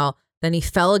feeling well. Then he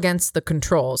fell against the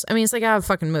controls. I mean, it's like out of a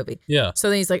fucking movie. Yeah. So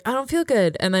then he's like, I don't feel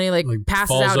good. And then he like passes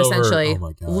falls out over. essentially, Oh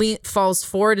my gosh. falls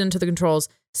forward into the controls,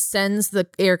 sends the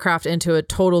aircraft into a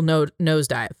total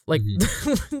nosedive. Like,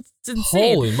 it's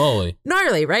insane. Holy moly.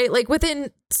 Gnarly, right? Like within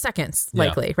seconds, Yeah.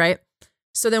 likely, right?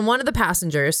 So then one of the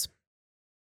passengers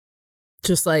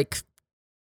just like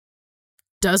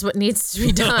does what needs to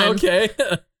be done Okay.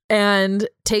 and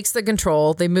takes the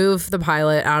control. They move the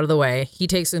pilot out of the way. He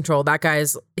takes control. That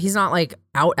guy's, he's not like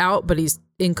out, but he's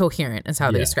incoherent is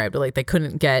how they Yeah. described it. Like they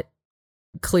couldn't get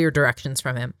clear directions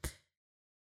from him.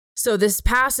 So this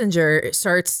passenger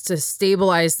starts to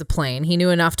stabilize the plane. He knew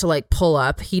enough to like pull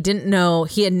up. He didn't know,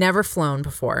 he had never flown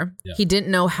before. Yeah. He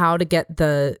didn't know how to get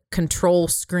the control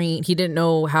screen. He didn't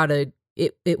know how to,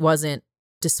 it wasn't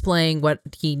displaying what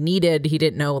he needed. He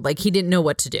didn't know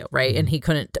what to do, right? And he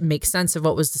couldn't make sense of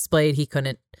what was displayed. He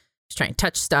couldn't just try and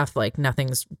touch stuff, like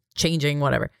nothing's changing,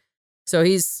 whatever. So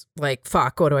he's like,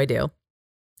 fuck, what do I do?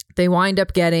 They wind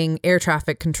up getting air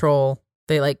traffic control.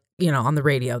 They like, on the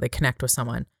radio, they connect with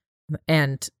someone.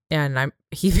 And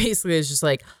he basically is just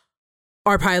like,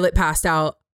 our pilot passed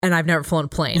out and I've never flown a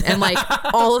plane. And like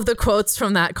all of the quotes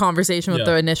from that conversation with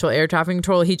the initial air traffic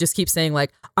control, he just keeps saying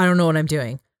like, I don't know what I'm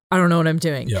doing. I don't know what I'm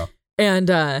doing. Yeah. And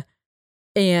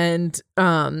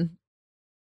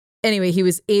anyway, he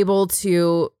was able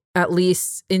to at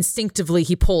least instinctively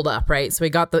he pulled up, right? So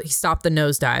he stopped the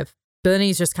nosedive, but then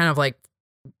he's just kind of like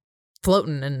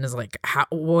floating and is like,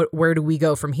 where do we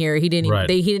go from here? He didn't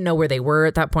he didn't know where they were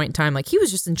at that point in time. Like he was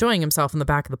just enjoying himself in the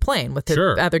back of the plane with his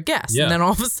other guests. Yeah. And then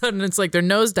all of a sudden it's like they're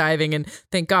nosediving, and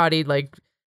thank God he like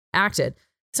acted.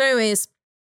 So anyways,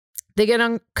 they get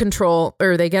on control,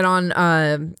 or they get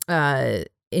on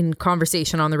in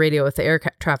conversation on the radio with the air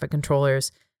traffic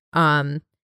controllers. And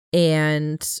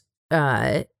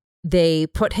they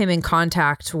put him in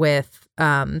contact with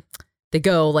they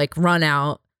go like run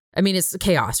out. I mean, it's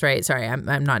chaos, right? Sorry,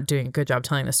 I'm not doing a good job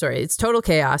telling the story. It's total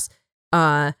chaos.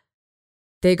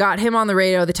 They got him on the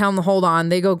radio. They tell him to hold on.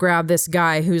 They go grab this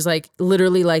guy who's like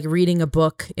literally like reading a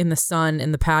book in the sun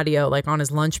in the patio, like on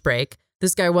his lunch break.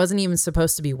 This guy wasn't even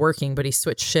supposed to be working, but he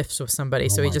switched shifts with somebody,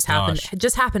 so he just happened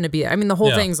to be there. I mean, the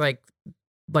whole thing's like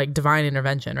divine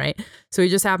intervention, right? So he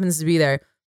just happens to be there.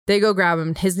 They go grab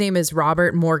him. His name is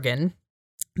Robert Morgan.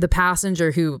 The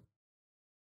passenger who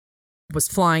was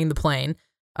flying the plane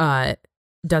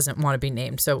doesn't want to be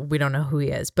named, so we don't know who he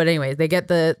is. But anyway, they get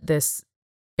this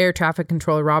air traffic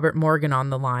controller Robert Morgan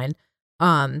on the line.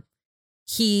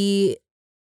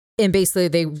 Basically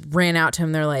they ran out to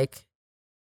him. They're like,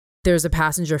 there's a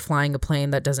passenger flying a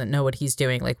plane that doesn't know what he's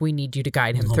doing. Like, we need you to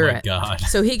guide him through it. God.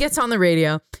 So he gets on the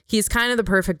radio. He's kind of the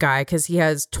perfect guy because he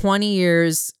has 20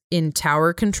 years in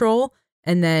tower control,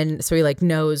 and then so he like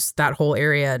knows that whole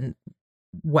area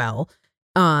well.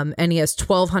 And he has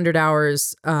 1,200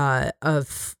 hours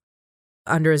of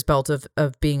under his belt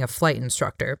of being a flight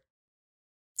instructor.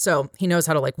 So he knows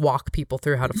how to like walk people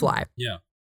through how to fly. Yeah.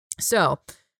 So,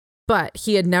 but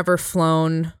he had never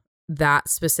flown that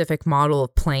specific model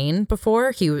of plane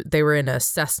before. They were in a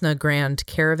Cessna Grand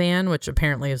Caravan, which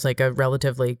apparently is like a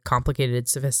relatively complicated,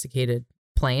 sophisticated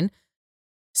plane.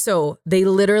 So they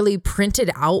literally printed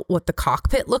out what the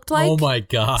cockpit looked like. Oh my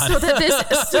God. So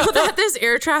that this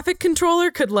air traffic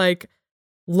controller could like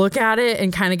look at it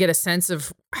and kind of get a sense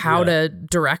of how to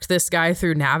direct this guy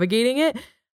through navigating it.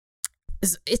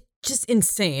 It's just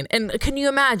insane. And can you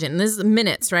imagine? This is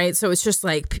minutes, right? So it's just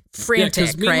like frantic,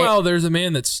 because meanwhile, there's a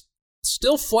man that's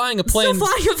still flying a plane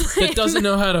that doesn't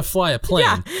know how to fly a plane.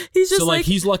 Yeah, he's just so like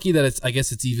he's lucky that I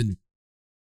guess it's even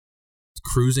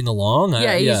cruising along.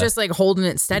 He's just like holding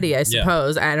it steady, I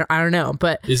suppose. I don't know,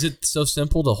 but is it so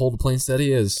simple to hold a plane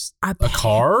steady as a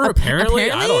car? Apparently,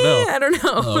 I don't know. I don't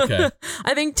know. Oh, okay.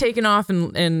 I think taking off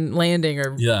and landing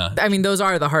are. Yeah. I mean, those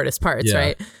are the hardest parts,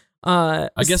 right? I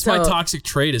guess my toxic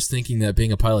trait is thinking that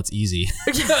being a pilot's easy.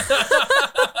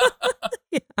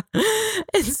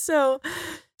 And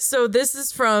so this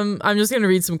is from, I'm just going to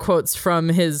read some quotes from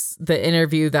the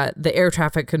interview that the air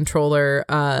traffic controller,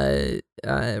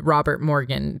 Robert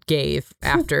Morgan, gave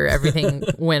after everything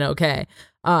went okay.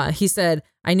 He said,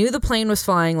 "I knew the plane was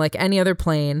flying like any other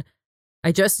plane.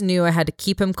 I just knew I had to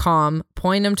keep him calm,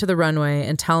 point him to the runway,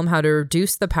 and tell him how to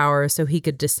reduce the power so he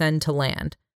could descend to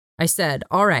land. I said,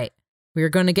 'All right, we are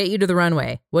going to get you to the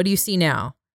runway. What do you see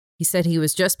now?' He said he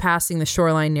was just passing the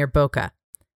shoreline near Boca.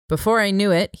 Before I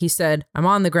knew it, he said, 'I'm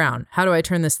on the ground. How do I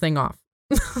turn this thing off?'"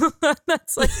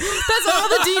 that's all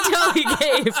the detail he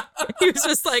gave. He was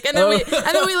just like, and then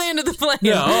we landed the plane.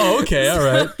 Yeah. Oh, okay. All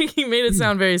right. So he made it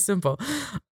sound very simple.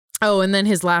 Oh, and then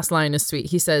his last line is sweet.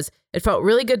 He says, "It felt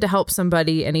really good to help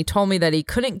somebody, and he told me that he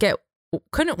couldn't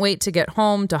wait to get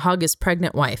home to hug his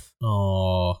pregnant wife."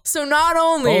 Oh. So not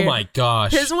only oh my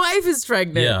gosh, his wife is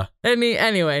pregnant. Yeah. And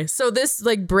anyway, so this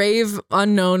like brave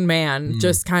unknown man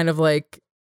just kind of like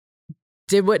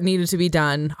did what needed to be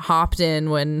done, hopped in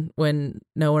when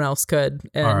no one else could.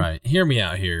 And all right, hear me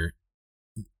out here,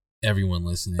 everyone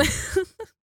listening.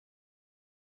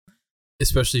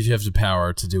 Especially if you have the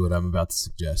power to do what I'm about to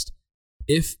suggest.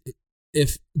 If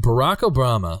Barack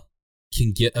Obama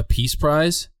can get a Peace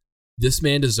Prize, this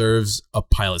man deserves a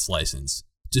pilot's license.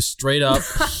 Just straight up,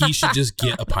 he should just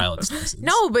get a pilot's license.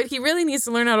 No, but he really needs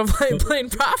to learn how to fly a plane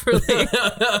properly.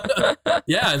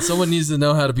 Yeah, and someone needs to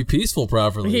know how to be peaceful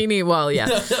properly. He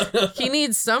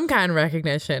needs some kind of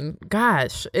recognition.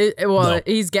 Gosh,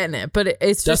 he's getting it, but it's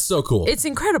that's just so cool. It's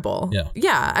incredible.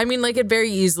 Yeah. I mean, like it very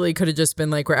easily could have just been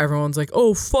like where everyone's like,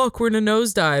 "Oh fuck, we're in a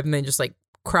nosedive," and they just like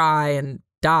cry and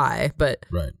die. But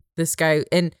this guy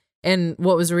and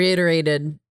what was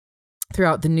reiterated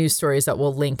throughout the news stories that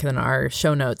we'll link in our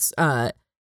show notes, I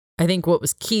think what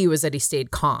was key was that he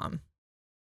stayed calm.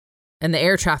 And the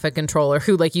air traffic controller,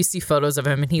 who like you see photos of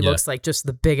him and he looks like just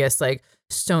the biggest like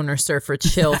stoner surfer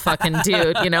chill fucking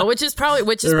dude, which is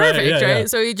perfect, right?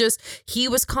 So he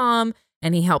was calm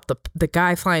and he helped the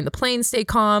guy flying the plane stay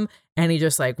calm, and he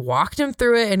just like walked him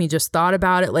through it, and he just thought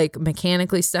about it like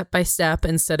mechanically step by step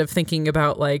instead of thinking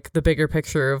about like the bigger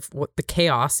picture of what the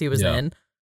chaos he was in.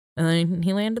 And then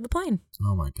he landed the plane.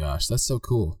 Oh my gosh, that's so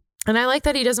cool. And I like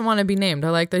that he doesn't want to be named.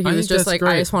 I like that he was just like,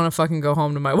 great. I just want to fucking go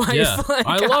home to my wife. Yeah, Like,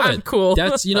 I love I'm it. cool.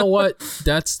 That's, you know what?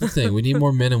 That's the thing. We need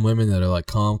more men and women that are like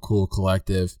calm, cool,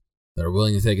 collective, that are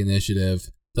willing to take initiative.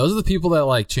 Those are the people that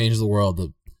like change the world.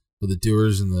 The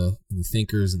doers and the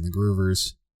thinkers and the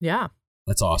groovers. Yeah.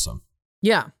 That's awesome.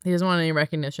 Yeah. He doesn't want any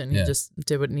recognition. Yeah. He just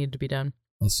did what needed to be done.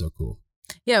 That's so cool.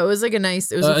 Yeah, it was like a fun is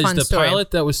the story.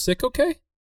 pilot that was sick okay?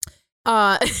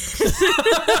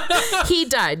 He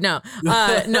died. No,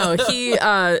 he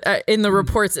in the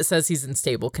reports it says he's in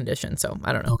stable condition. So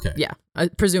I don't know. Okay. Yeah.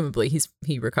 Presumably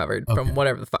he recovered from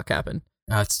whatever the fuck happened.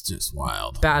 That's just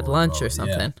wild. Bad lunch or Yeah.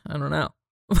 something. I don't know.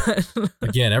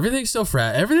 Again, everything's so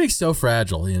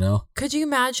fragile, you know? Could you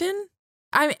imagine?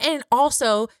 And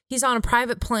also he's on a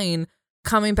private plane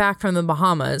coming back from the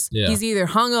Bahamas. Yeah. He's either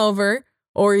hungover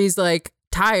or he's like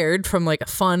tired from like a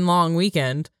fun long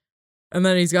weekend. And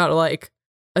then he's got to like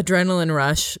adrenaline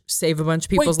rush, save a bunch of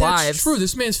people's lives. That's true.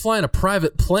 This man's flying a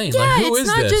private plane. Yeah, like, who it's is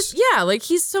not this? just like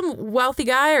he's some wealthy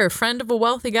guy or a friend of a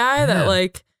wealthy guy that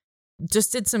like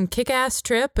just did some kick-ass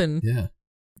trip and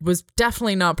was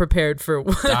definitely not prepared for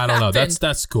what I don't know. happened.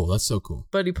 That's cool. That's so cool.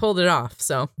 But he pulled it off.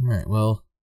 So All right. Well,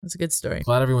 it's a good story.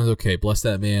 glad everyone's okay. Bless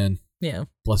that man. Yeah.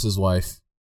 Bless his wife.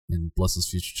 And bless his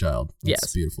future child. That's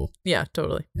Yes. beautiful. Yeah,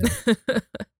 totally. Yeah.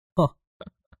 Huh.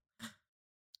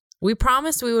 We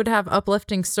promised we would have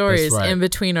uplifting stories right. in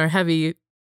between our heavy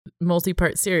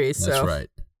multi-part series. That's so right.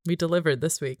 we delivered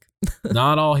this week.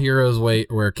 Not all heroes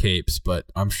wear capes, but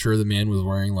I'm sure the man was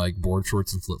wearing like board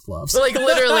shorts and flip-flops. Like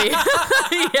literally.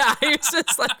 Yeah, he was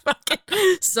just like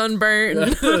fucking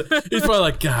sunburnt. He's probably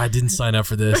like, God, I didn't sign up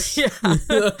for this. Yeah.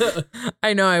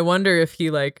 I know. I wonder if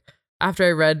he like, after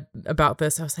I read about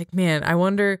this, I was like, man, I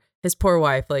wonder his poor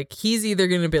wife, like he's either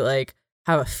going to be like,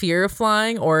 have a fear of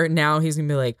flying, or now he's going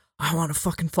to be like, I want to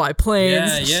fucking fly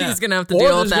planes. Yeah, yeah. She's going to have to or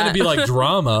deal with that. there's going to be like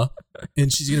drama,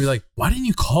 and she's going to be like, why didn't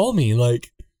you call me?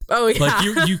 Like, oh, yeah.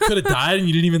 like you could have died and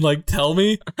you didn't even like tell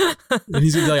me. And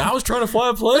he's going to be like, I was trying to fly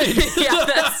a plane. Yeah,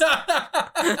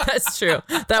 that's true.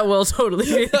 That will totally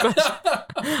be the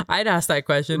question. I'd ask that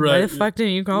question. Why Right. the fuck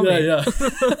didn't you call me? Yeah.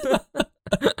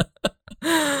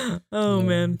 Oh,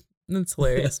 man. That's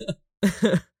hilarious.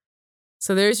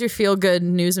 So there's your feel-good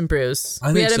news and brews.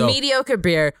 We had a mediocre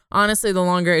beer. Honestly, the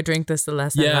longer I drink this, the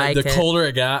less I like it. The colder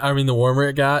it got, the warmer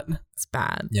it got. It's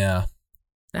bad. Yeah.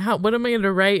 What am I going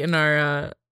to write in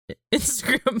our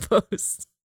Instagram post?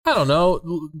 I don't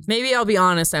know. Maybe I'll be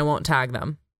honest. I won't tag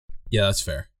them. Yeah, that's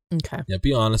fair. Okay. Yeah,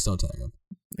 be honest. Don't tag them.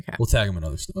 Okay. We'll tag them in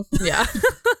other stuff. Yeah.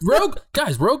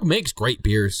 Rogue makes great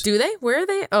beers. Do they? Where are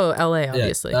they? Oh, LA,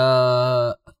 obviously. Yeah.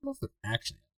 I don't know if they're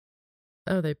actually.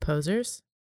 Oh, they posers?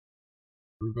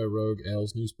 Brewed by Rogue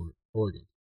Ales, Newport, Oregon.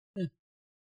 Yeah.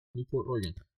 Newport,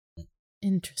 Oregon. Yeah.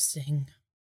 Interesting.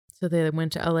 So they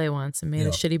went to LA once and made a Yeah.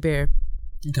 shitty beer.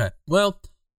 Okay. Well,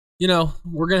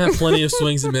 we're going to have plenty of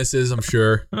swings and misses, I'm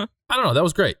sure. I don't know. That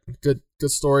was great. Good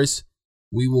stories.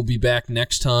 We will be back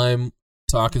next time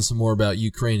talking some more about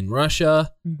Ukraine and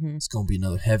Russia. Mm-hmm. It's going to be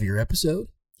another heavier episode.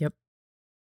 Yep.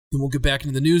 Then we'll get back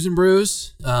into the news and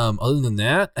brews. Other than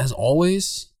that, as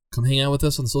always, come hang out with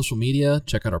us on social media.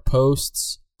 Check out our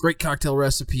posts. Great cocktail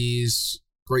recipes,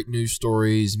 great news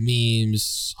stories,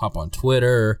 memes. Hop on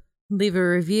Twitter. Leave a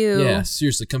review. Yeah,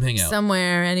 seriously, come hang out.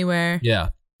 Somewhere, anywhere. Yeah.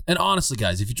 And honestly,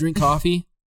 guys, if you drink coffee,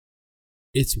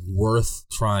 it's worth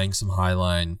trying some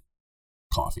Highline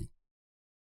coffee.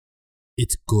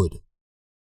 It's good.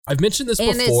 I've mentioned this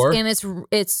before.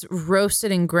 It's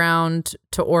roasted and ground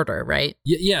to order, right?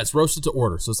 Yeah, it's roasted to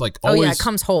order. So it's like always. Oh, yeah, it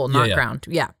comes whole, not ground.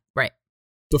 Yeah, right.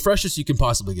 The freshest you can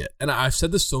possibly get. And I've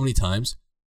said this so many times.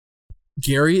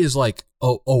 Gary is like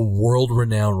a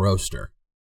world-renowned roaster.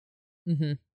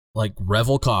 Mm-hmm. Like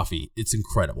Revel Coffee. It's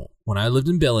incredible. When I lived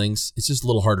in Billings, it's just a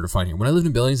little harder to find here. When I lived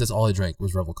in Billings, that's all I drank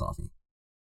was Revel Coffee.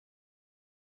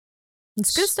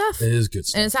 It's good stuff. It is good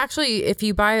stuff. And it's actually, if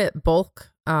you buy it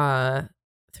bulk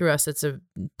through us, it's a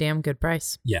damn good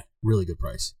price. Yeah, really good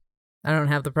price. I don't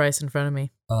have the price in front of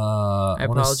me. I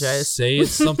apologize. Say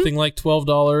it's something like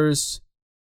 $12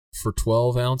 for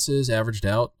 12 ounces, averaged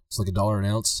out. It's like $1 an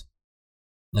ounce.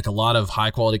 Like a lot of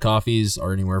high quality coffees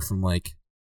are anywhere from like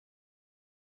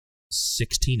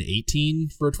 16 to 18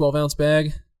 for a 12 ounce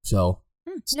bag. So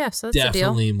yeah, so that's a deal.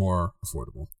 Definitely more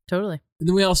affordable. Totally. And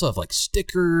then we also have like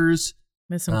stickers.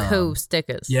 With some cool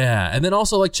stickers. Yeah. And then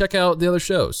also like check out the other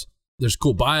shows. There's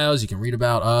cool bios. You can read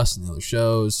about us and the other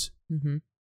shows. Mm-hmm.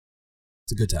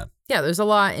 It's a good time. Yeah, there's a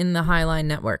lot in the Highline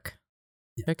network.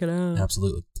 Check it out.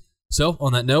 Absolutely. So,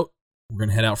 on that note, we're going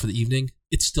to head out for the evening.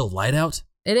 It's still light out.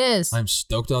 It is. I'm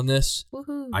stoked on this.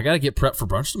 Woohoo. I got to get prepped for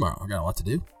brunch tomorrow. I got a lot to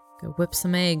do. Go whip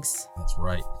some eggs. That's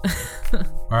right.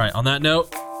 All right, on that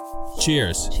note,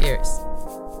 cheers. Cheers.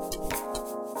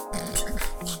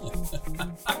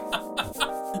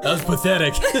 That was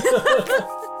pathetic.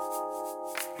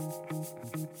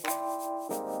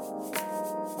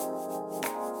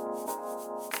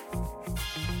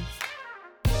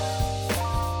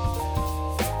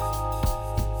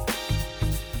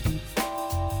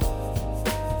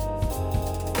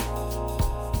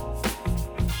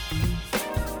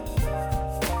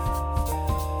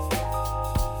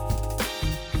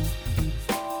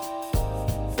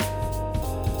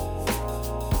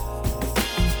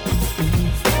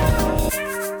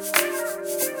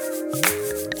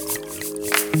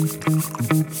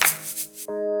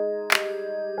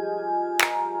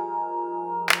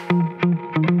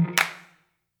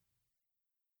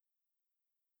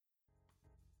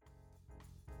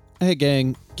 Hey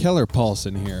gang, Keller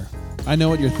Paulson here. I know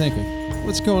what you're thinking.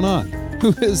 What's going on? Who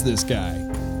is this guy?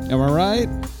 Am I right?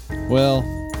 Well,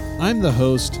 I'm the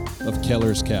host of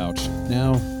Keller's Couch.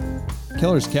 Now,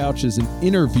 Keller's Couch is an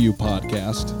interview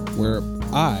podcast where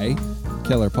I,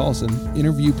 Keller Paulson,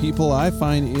 interview people I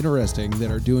find interesting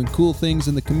that are doing cool things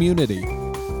in the community.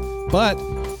 But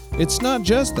it's not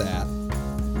just that.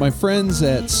 My friends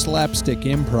at Slapstick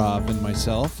Improv and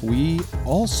myself, we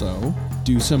also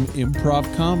do some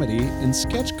improv comedy and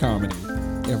sketch comedy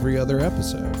every other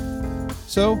episode.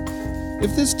 So,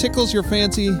 if this tickles your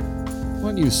fancy, why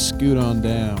don't you scoot on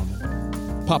down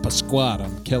and pop a squat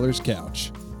on Keller's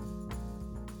Couch.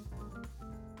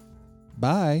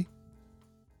 Bye.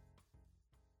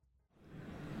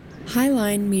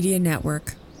 Highline Media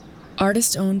Network.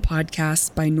 Artist-owned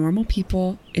podcasts by normal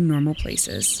people in normal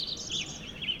places.